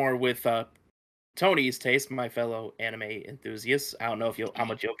more with Tony's taste, my fellow anime enthusiast. I don't know if how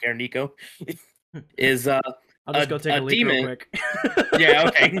much you'll care, Nico. Is I'll just go take a leak real quick. Yeah,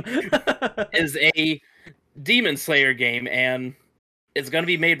 okay. Is a Demon Slayer game, and it's going to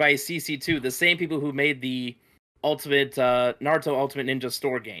be made by CC2, the same people who made the Naruto Ultimate Ninja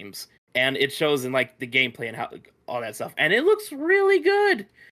Store games, and it shows in like the gameplay and how all that stuff, and it looks really good.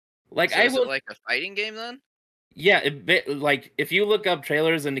 Like, so is it like a fighting game then? Yeah, like if you look up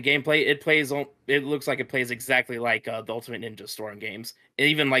trailers and the gameplay, it looks like it plays exactly like the Ultimate Ninja Storm games.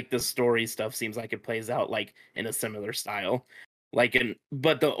 Even like the story stuff seems like it plays out like in a similar style.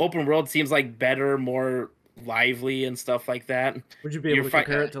 But the open world seems like better, more lively and stuff like that. Would you be able to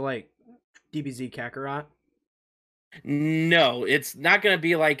compare it to like DBZ Kakarot? No, it's not going to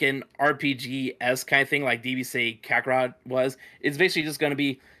be like an RPG-esque kind of thing like DBZ Kakarot was. It's basically just going to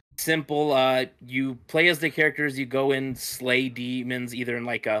be simple. You play as the characters, you go and slay demons either in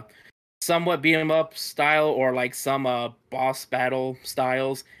like a somewhat beat 'em up style or like some boss battle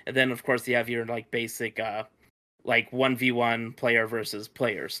styles, and then of course you have your like basic like 1v1 player versus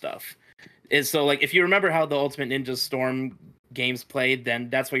player stuff. And so like if you remember how the Ultimate Ninja Storm games played, then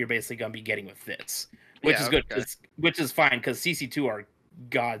that's what you're basically going to be getting with this, which is good. Which is fine because CC2 are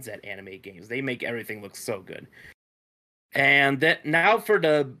gods at anime games. They make everything look so good. And that now for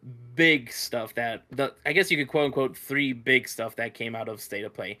the big stuff I guess you could quote unquote 3 big stuff that came out of State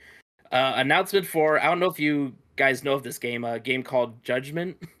of Play. Announcement for, I don't know if you guys know of this game, a game called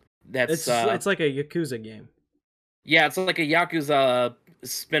Judgment. It's like a Yakuza game. Yeah, it's like a Yakuza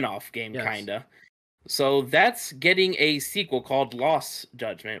spin-off game, kinda. So that's getting a sequel called Lost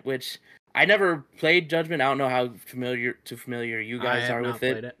Judgment, which I never played Judgment. I don't know how familiar you guys are with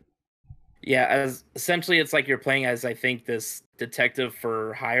it. It. Yeah, as essentially it's like you're playing as, I think, this detective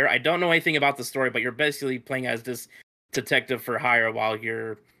for hire. I don't know anything about the story, but you're basically playing as this detective for hire while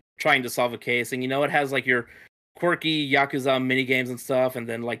you're trying to solve a case. And it has like your quirky Yakuza mini games and stuff, and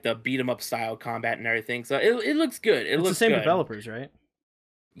then like the beat 'em up style combat and everything. So it looks good. It's the same developers, right?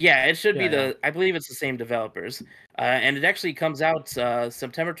 Yeah, it should be I believe it's the same developers. And it actually comes out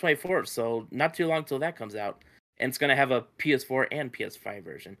September 24th, so not too long till that comes out. And it's going to have a PS4 and PS5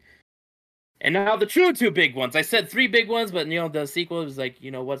 version. And now the true 2 big ones. I said 3 big ones, but the sequel is like,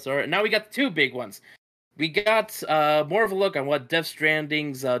 what's our... Now we got 2 big ones. We got more of a look on what Death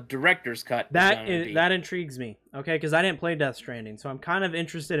Stranding's director's cut that intrigues me, okay? Because I didn't play Death Stranding, so I'm kind of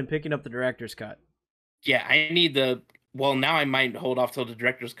interested in picking up the director's cut. Yeah, I need well, now I might hold off till the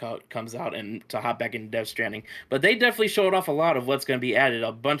director's cut comes out and to hop back into Death Stranding. But they definitely showed off a lot of what's going to be added.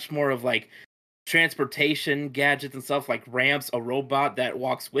 A bunch more of like transportation gadgets and stuff like ramps, a robot that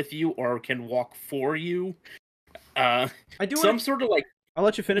walks with you or can walk for you. Sort of like... I'll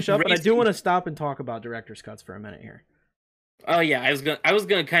let you finish up, but I do want to stop and talk about director's cuts for a minute here. Oh yeah, I was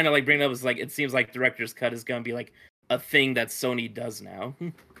gonna kind of like bring it up as like it seems like director's cut is gonna be like a thing that Sony does now.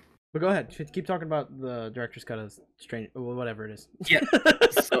 But go ahead, keep talking about the director's cut of whatever it is. Yeah,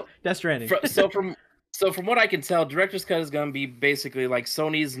 so Death Stranding. So from So from what I can tell, Director's Cut is gonna be basically like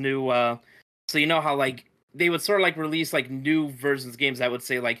Sony's new. So you know how like they would sort of like release like new versions of games that would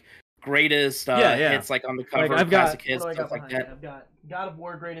say like greatest Yeah. hits like on the Like cover, I've classic got, what hits, do I got stuff like behind me? that. I've got God of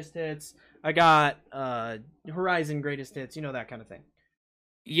War greatest hits. I got Horizon greatest hits. You know, that kind of thing.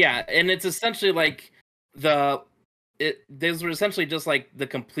 Yeah, and it's essentially like the those were essentially just like the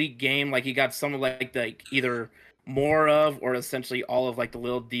complete game. Like you got some of like either more of or essentially all of like the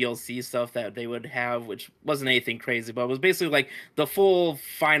little DLC stuff that they would have, which wasn't anything crazy, but it was basically like the full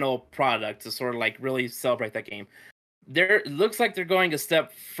final product to sort of like really celebrate that game. There it looks like they're going a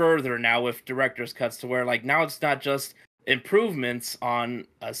step further now with director's cuts to where like now it's not just improvements on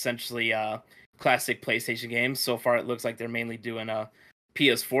essentially classic PlayStation games. So far it looks like they're mainly doing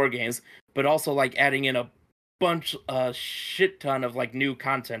PS4 games, but also like adding in a bunch shit ton of like new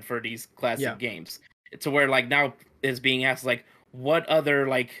content for these classic games. To where like now is being asked like what other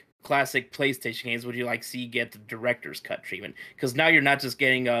like classic PlayStation games would you like see get the director's cut treatment? Because now you're not just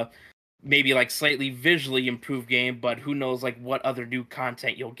getting a maybe like slightly visually improved game, but who knows like what other new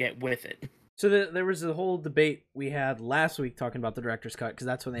content you'll get with it. So there was a whole debate we had last week talking about the director's cut, because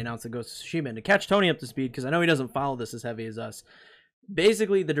that's when they announced the Ghost of Tsushima. And to catch Tony up to speed, because I know he doesn't follow this as heavy as us,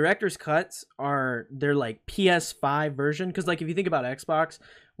 basically the director's cuts are their like PS5 version. Because like if you think about Xbox,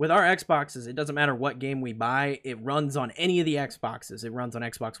 with our Xboxes, it doesn't matter what game we buy, it runs on any of the Xboxes. It runs on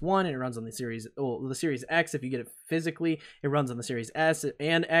Xbox One, and it runs on the Series X if you get it physically. It runs on the Series S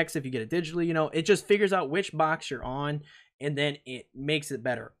and X if you get it digitally. You know, it just figures out which box you're on, and then it makes it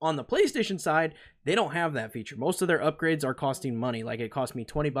better. On the PlayStation side, they don't have that feature. Most of their upgrades are costing money. Like it cost me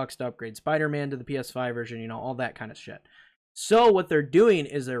 $20 to upgrade Spider-Man to the PS5 version, you know, all that kind of shit. So what they're doing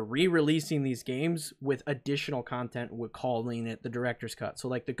is they're re-releasing these games with additional content. We're calling it the director's cut. So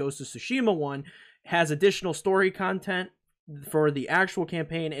like the Ghost of Tsushima one has additional story content for the actual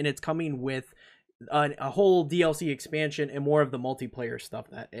campaign, and it's coming with a whole DLC expansion and more of the multiplayer stuff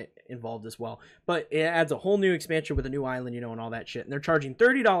that it involved as well. But it adds a whole new expansion with a new island, you know, and all that shit. And they're charging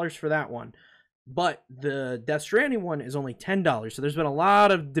 $30 for that one. But the Death Stranding one is only $10. So there's been a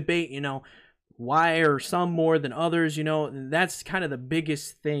lot of debate, you know, why are some more than others, you know. And that's kind of the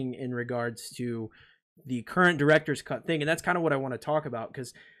biggest thing in regards to the current director's cut thing. And that's kind of what I want to talk about,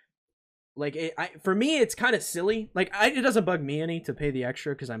 because like for me it's kind of silly. Like it doesn't bug me any to pay the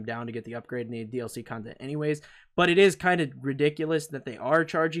extra, because I'm down to get the upgrade and the DLC content anyways. But it is kind of ridiculous that they are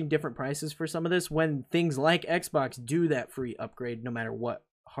charging different prices for some of this, when things like Xbox do that free upgrade no matter what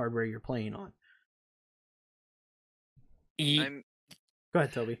hardware you're playing on. Go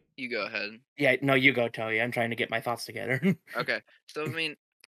ahead, Toby. You go ahead. Yeah, no, you go, Toby. I'm trying to get my thoughts together. Okay. So I mean,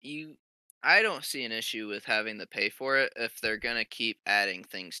 I don't see an issue with having to pay for it if they're gonna keep adding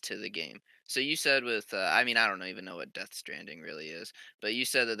things to the game. So you said with, I mean, I don't even know what Death Stranding really is, but you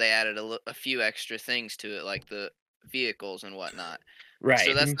said that they added a few extra things to it, like the vehicles and whatnot. Right.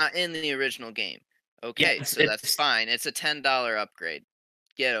 So that's not in the original game. Okay, Yes, so that's fine. It's a $10 upgrade.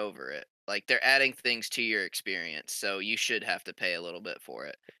 Get over it. Like they're adding things to your experience, so you should have to pay a little bit for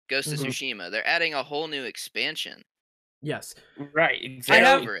it. Ghost of Tsushima, they're adding a whole new expansion. Yes. Right, Get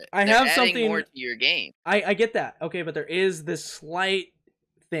exactly. over it. I They're have adding something more to your game. I get that. Okay, but there is this slight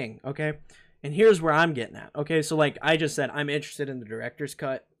thing, okay? And here's where I'm getting at. Okay, so like I just said, I'm interested in the director's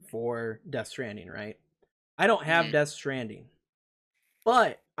cut for Death Stranding, right? I don't have Death Stranding.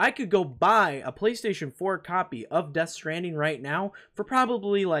 But I could go buy a PlayStation 4 copy of Death Stranding right now for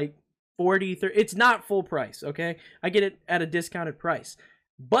probably like 40, 30. It's not full price, okay? I get it at a discounted price.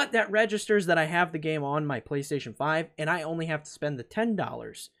 But that registers that I have the game on my PlayStation 5, and I only have to spend the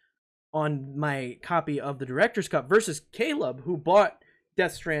 $10 on my copy of the director's cut, versus Caleb, who bought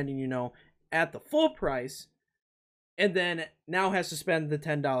Death Stranding, you know, at the full price, and then now has to spend the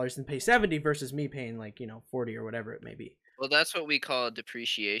 $10 and pay $70, versus me paying like, you know, 40 or whatever it may be. Well, that's what we call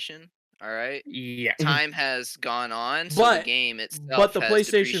depreciation. All right. Yeah. Time has gone on, so the game itself the has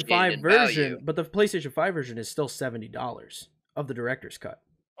PlayStation 5 depreciated version, value. but the PlayStation 5 version is still $70 of the director's cut.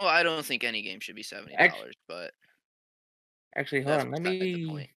 Well, I don't think any game should be $70, but Actually, hold that's on. Let beside the me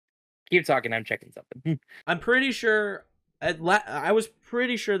point. keep talking. I'm checking something. I'm pretty sure. I was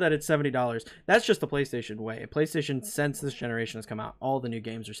pretty sure that it's $70. That's just the PlayStation way. PlayStation, since this generation has come out, all the new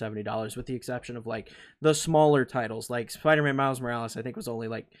games are $70, with the exception of like the smaller titles, like Spider-Man Miles Morales. I think was only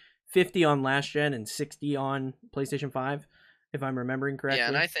like $50 on last gen and $60 on PlayStation 5, if I'm remembering correctly. Yeah,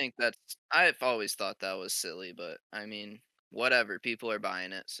 and I think I've always thought that was silly, but I mean, whatever. People are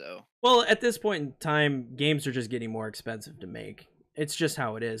buying it, so. Well, at this point in time, games are just getting more expensive to make. It's just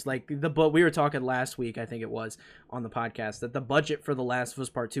how it is. Like but we were talking last week, I think it was, on the podcast, that the budget for The Last of Us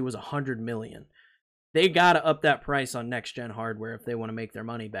Part 2 was $100 million. they gotta up that price on next gen hardware if they want to make their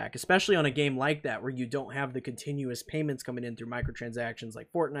money back, especially on a game like that where you don't have the continuous payments coming in through microtransactions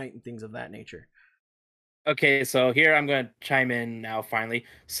like Fortnite and things of that nature. Okay, so here I'm going to chime in now finally.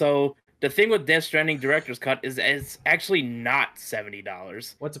 So the thing with Death Stranding Director's Cut is it's actually not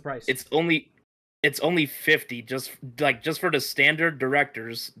 $70. What's the price? It's only 50 just for the standard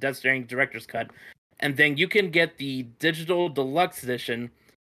Death Stranding Director's Cut. And then you can get the digital deluxe edition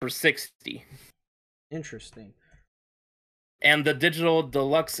for 60. Interesting. And the digital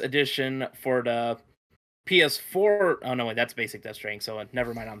deluxe edition for the PS4, oh no, wait, that's basic Death Stranding, so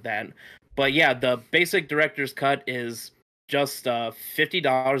never mind on that. But yeah, the basic director's cut is just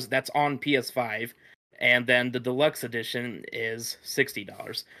 $50. That's on PS5, and then the deluxe edition is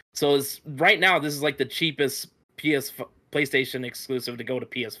 $60. So it's right now this is like the cheapest PlayStation exclusive to go to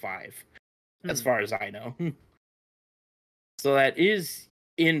PS5, as far as I know. So that is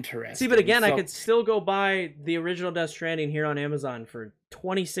interesting. See, but again, I could still go buy the original Death Stranding here on Amazon for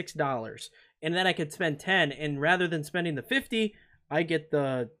 $26, and then I could spend 10, and rather than spending the 50, I get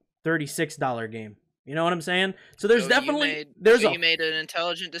the $36 game. You know what I'm saying? So there's definitely you made an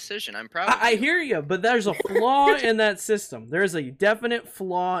intelligent decision. I'm proud of you. I hear you, but there's a flaw in that system. There's a definite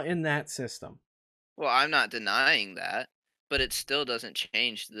flaw in that system. Well, I'm not denying that, but it still doesn't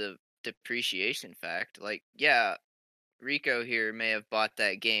change the depreciation fact. Like, yeah, Rico here may have bought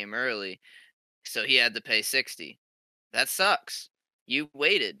that game early, so he had to pay 60. That sucks. You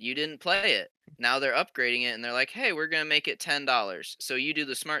waited. You didn't play it. Now they're upgrading it, and they're like, hey, we're going to make it $10. So you do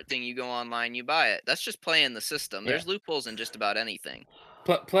the smart thing. You go online, you buy it. That's just playing the system. There's loopholes in just about anything.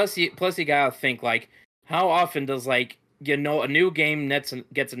 Plus you gotta think, like, how often does, like, a new game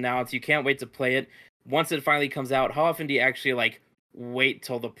gets announced, you can't wait to play it. Once it finally comes out, how often do you actually, like, wait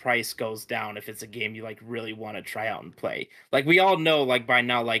till the price goes down if it's a game you, like, really want to try out and play? Like, we all know, like, by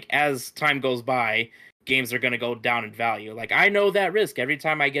now, like, as time goes by, games are going to go down in value. Like, I know that risk every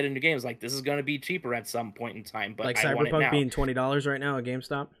time I get into games. Like, this is going to be cheaper at some point in time, but like I want it now. Cyberpunk being $20 right now at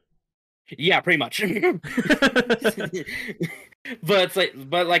GameStop. Yeah, pretty much. But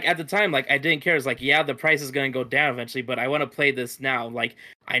at the time, like, I didn't care. It's like, yeah, the price is going to go down eventually, but I want to play this now. Like,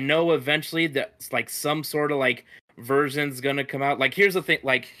 I know eventually that, like, some sort of, like, version's going to come out. Like, here's the thing.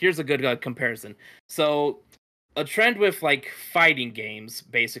 Like, here's a good comparison. So a trend with, like, fighting games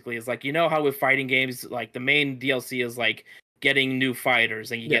basically is, like, you know how with fighting games, like, the main DLC is, like, getting new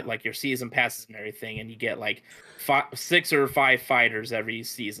fighters, and you get, like, your season passes and everything, and you get, like, 6 or 5 fighters every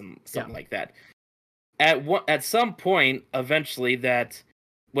season, something like that. At some point, eventually, that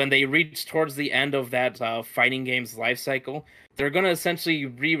when they reach towards the end of that fighting game's life cycle, they're going to essentially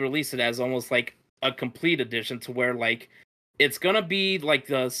re-release it as almost like a complete edition, to where, like, it's going to be like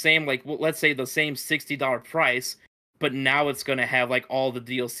the same, like, let's say the same $60 price, but now it's going to have, like, all the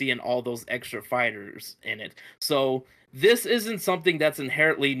DLC and all those extra fighters in it. So this isn't something that's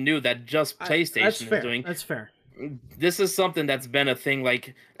inherently new that just PlayStation is doing. That's fair. This is something that's been a thing,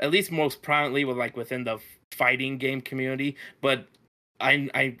 like, at least most prominently with, like, within the fighting game community, but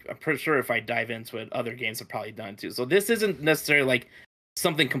I'm pretty sure if I dive into it, other games have probably done too. So this isn't necessarily, like,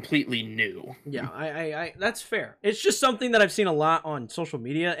 something completely new. Yeah, I that's fair. It's just something that I've seen a lot on social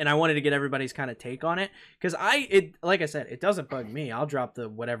media, and I wanted to get everybody's kind of take on it, because like I said, it doesn't bug me. I'll drop the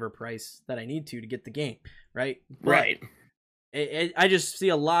whatever price that I need to get the game, right? Right. I just see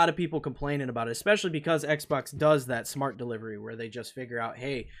a lot of people complaining about it, especially because Xbox does that smart delivery where they just figure out,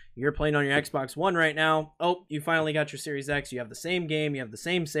 hey, you're playing on your Xbox One right now. Oh, you finally got your Series X. You have the same game. You have the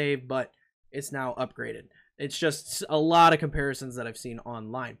same save, but it's now upgraded. It's just a lot of comparisons that I've seen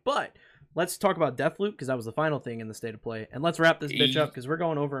online. But let's talk about Deathloop, because that was the final thing in the State of Play. And let's wrap this bitch up, because we're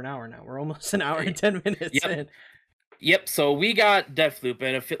going over an hour now. We're almost an hour and 10 minutes in. Yep, so we got Deathloop,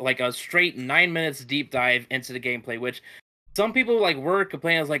 and like a straight 9 minutes deep dive into the gameplay, which some people, like, were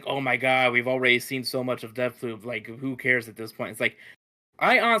complaining. It's like, oh my god, we've already seen so much of Deathloop. Like, who cares at this point? It's like,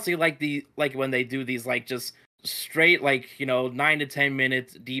 I honestly like when they do these, like, just straight, like, 9 to 10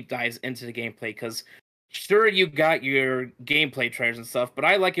 minutes deep dives into the gameplay. Because sure, you got your gameplay trailers and stuff, but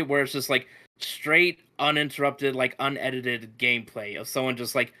I like it where it's just, like, straight, uninterrupted, like, unedited gameplay of someone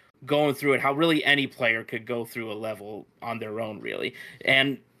just, like, going through it. How really any player could go through a level on their own, really.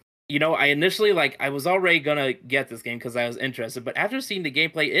 And I initially, like, I was already gonna get this game because I was interested, but after seeing the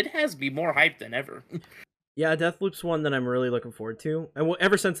gameplay, it has me more hyped than ever. Yeah, Deathloop's one that I'm really looking forward to. And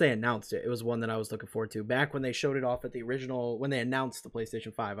ever since they announced it, it was one that I was looking forward to. Back when they showed it off at the original, when they announced the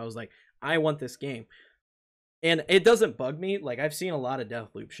PlayStation 5, I was like, I want this game. And it doesn't bug me. Like, I've seen a lot of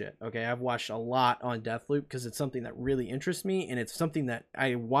Deathloop shit, okay? I've watched a lot on Deathloop because it's something that really interests me, and it's something that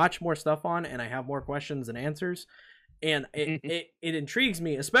I watch more stuff on, and I have more questions and answers. And it intrigues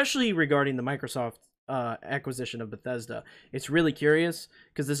me, especially regarding the Microsoft acquisition of Bethesda. It's really curious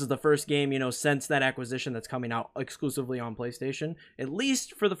because this is the first game, since that acquisition that's coming out exclusively on PlayStation, at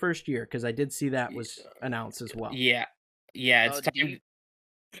least for the first year, because I did see that was announced as well. Yeah, yeah, Oh, do you?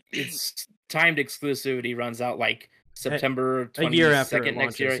 it's timed exclusivity runs out like September A year after it 22nd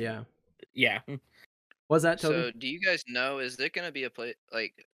next launches, year. yeah. Yeah. Was that Toby? So, do you guys know? Is it gonna be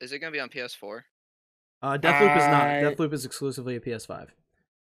is it gonna be on PS4? Deathloop is not. Uh, Deathloop is exclusively a PS5.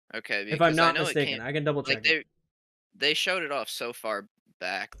 Okay, If I'm because I not know it mistaken, came I can double check like it. they showed it off so far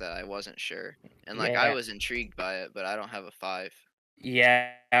back that I wasn't sure, and like I Yeah. was intrigued by it, but I don't have a 5.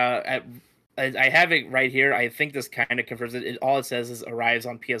 Yeah, I have it right here. I think this kind of confirms it. All it says is arrives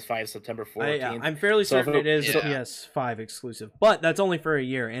on PS5 September 14th. I'm fairly So if certain it is Yeah. PS5 exclusive, but that's only for a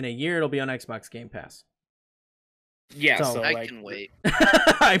year. In a year, it'll be on Xbox Game Pass. Yeah, So- so I like, can wait.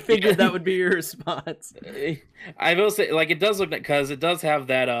 I figured that would be your response. I will say, like, it does look like, because it does have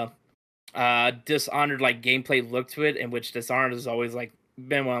that Dishonored like gameplay look to it, in which Dishonored has always like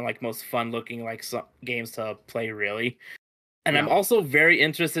been one of like most fun looking like games to play, really. And I'm Yeah. also very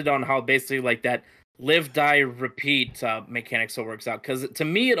interested on how basically like that live, die, repeat mechanic so works out, because to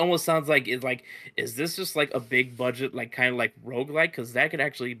me it almost sounds like is this just like a big budget like kind of like roguelike, because that could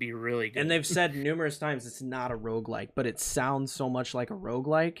actually be really good. And they've said numerous times it's not a roguelike, but it sounds so much like a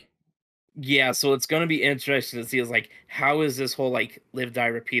roguelike. Yeah, so it's gonna be interesting to see is like how is this whole like live, die,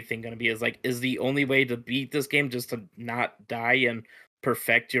 repeat thing gonna be, is the only way to beat this game just to not die and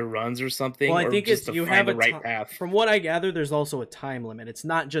perfect your runs or something, Well, I or think just it's to you find have the a right path. From what I gather, there's also a time limit. It's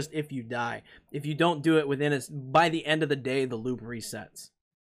not just if you die. If you don't do it within by the end of the day, the loop resets.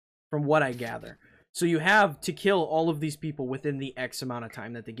 From what I gather. So you have to kill all of these people within the X amount of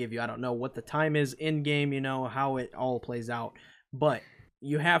time that they give you. I don't know what the time is in game, how it all plays out, but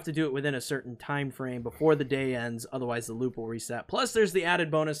you have to do it within a certain time frame before the day ends, otherwise the loop will reset. Plus there's the added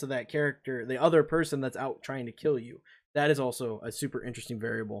bonus of that character, the other person that's out trying to kill you. That is also a super interesting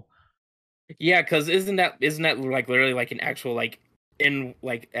variable. Yeah, because isn't that like literally like an actual like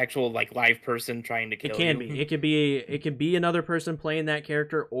actual like live person trying to kill It can you? be. It can be another person playing that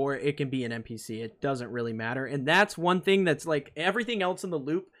character, or it can be an NPC. It doesn't really matter. And that's one thing that's like everything else in the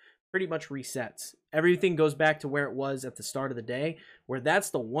loop pretty much resets. Everything goes back to where it was at the start of the day, where that's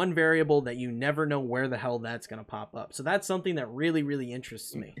the one variable that you never know where the hell that's going to pop up. So that's something that really, really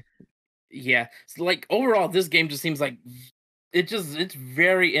interests me. Yeah, so like overall, this game just seems like it's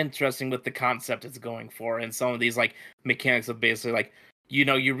very interesting with the concept it's going for, and some of these like mechanics of basically like you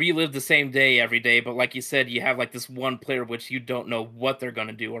relive the same day every day, but like you said, you have like this one player which you don't know what they're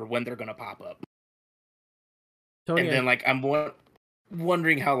gonna do or when they're gonna pop up. Tony, And then like I'm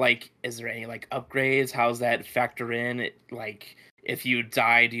wondering how like is there any like upgrades? How's that factor in? Like if you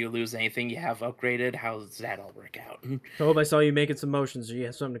die, do you lose anything you have upgraded? How does that all work out? Tobe, I saw you making some motions. Do you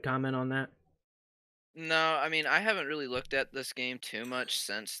have something to comment on that? No, I mean I haven't really looked at this game too much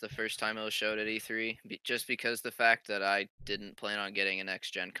since the first time it was showed at E3, just because the fact that I didn't plan on getting a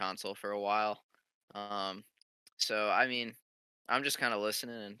next gen console for a while. Um, so I mean, I'm just kind of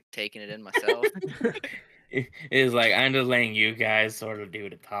listening and taking it in myself. It's like I'm just letting you guys sort of do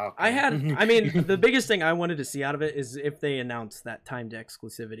the talk. I mean, the biggest thing I wanted to see out of it is if they announced that timed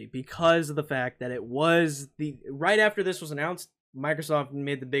exclusivity, because of the fact that it was right after this was announced, Microsoft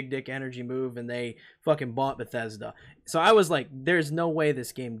made the big dick energy move and they fucking bought Bethesda. So I was like, there's no way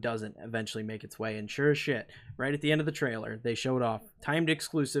this game doesn't eventually make its way. And sure as shit, right at the end of the trailer, they showed off timed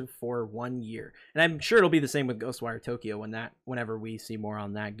exclusive for 1 year. And I'm sure it'll be the same with Ghostwire Tokyo whenever we see more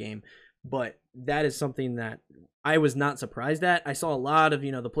on that game. But that is something that I was not surprised at. I saw a lot of, the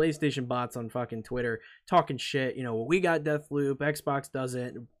PlayStation bots on fucking Twitter talking shit. Well, we got Deathloop, Xbox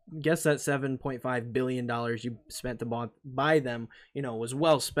doesn't. Guess that $7.5 billion you spent to buy them, was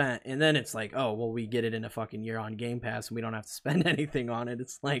well spent. And then it's like, oh, well, we get it in a fucking year on Game Pass and we don't have to spend anything on it.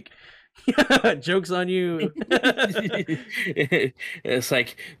 It's like, joke's on you. It's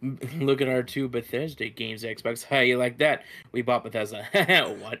like, look at our 2 Bethesda games, Xbox. How you like that? We bought Bethesda.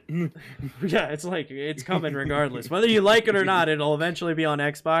 What? Yeah, it's like, it's coming regardless. Whether you like it or not, it'll eventually be on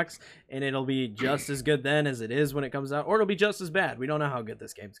Xbox, and it'll be just as good then as it is when it comes out, or it'll be just as bad. We don't know how good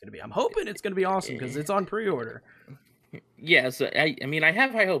this game's going to be. I'm hoping it's going to be awesome because it's on pre-order. Yeah, so I mean, I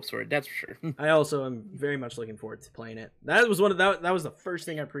have high hopes for it. That's for sure. I also am very much looking forward to playing it. That was that was the first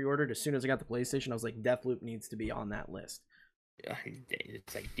thing I pre-ordered as soon as I got the PlayStation. I was like, Deathloop needs to be on that list.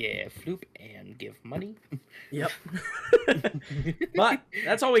 It's like, yeah, floop and give money. Yep. But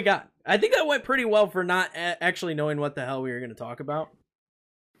that's all we got. I think that went pretty well for not actually knowing what the hell we were going to talk about.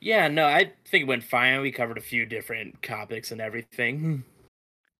 Yeah, no, I think it went fine. We covered a few different topics and everything.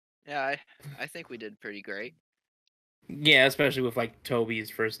 Yeah, I think we did pretty great. Yeah, especially with like Toby's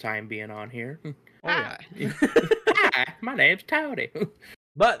first time being on here. Oh yeah. Hi, my name's Tony.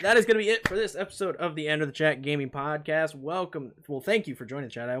 But that is going to be it for this episode of the End of the Chat Gaming Podcast. Welcome. Well, thank you for joining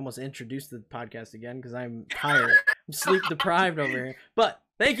the chat. I almost introduced the podcast again because I'm tired. I'm sleep deprived over here. But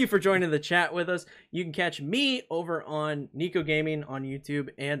thank you for joining the chat with us. You can catch me over on Nico Gaming on YouTube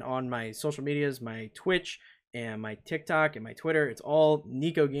and on my social medias, my Twitch and my TikTok and my Twitter. It's all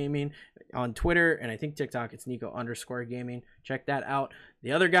Nico Gaming on Twitter, and I think TikTok it's Nico_gaming. Check that out.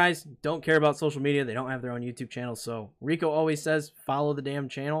 The other guys don't care about social media. They don't have their own YouTube channel. So Rico always says follow the damn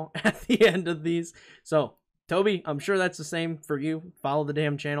channel at the end of these. So Toby, I'm sure that's the same for you. Follow the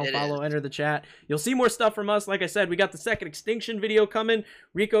damn channel. Enter the chat. You'll see more stuff from us. Like I said, we got the second Extinction video coming.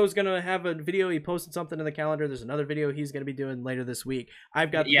 Rico's going to have a video. He posted something in the calendar. There's another video he's going to be doing later this week.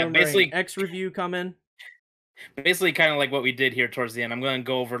 I've got the basically X review coming. Basically, kind of like what we did here towards the end. I'm going to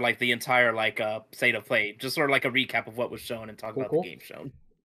go over like the entire state of play, just sort of like a recap of what was shown and talk about the game shown.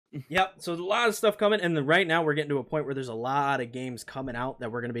 Yep. So a lot of stuff coming, and right now we're getting to a point where there's a lot of games coming out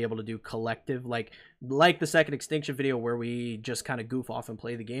that we're going to be able to do collective, like the second Extinction video where we just kind of goof off and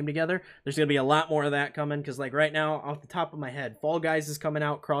play the game together. There's going to be a lot more of that coming because, like right now, off the top of my head, Fall Guys is coming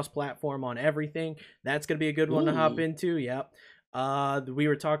out cross-platform on everything. That's going to be a good one to hop into. Yep. We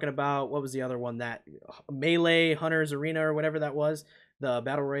were talking about, what was the other one, that Melee Hunters Arena or whatever that was, the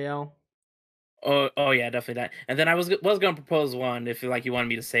Battle Royale. Oh yeah, definitely that. And then I was gonna propose one if like you wanted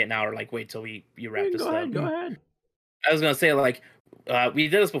me to say it now or like wait till you wrap this up. Go ahead. I was gonna say like we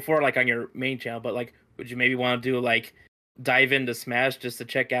did this before like on your main channel, but like would you maybe want to do like dive into Smash just to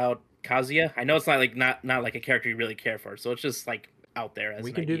check out Kazuya? I know it's not like a character you really care for, so it's just like out there as we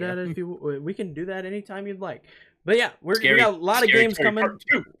an can idea. do that if you. We can do that anytime you'd like. But yeah, we got a lot of games coming.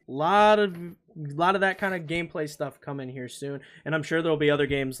 A lot of that kind of gameplay stuff coming here soon, and I'm sure there'll be other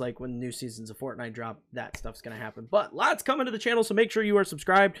games like when new seasons of Fortnite drop. That stuff's gonna happen. But lots coming to the channel, so make sure you are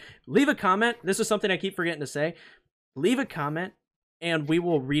subscribed. Leave a comment. This is something I keep forgetting to say. Leave a comment, and we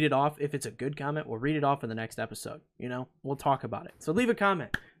will read it off. If it's a good comment, we'll read it off in the next episode. You know, we'll talk about it. So leave a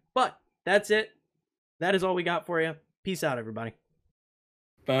comment. But that's it. That is all we got for you. Peace out, everybody.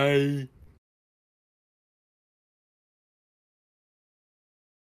 Bye.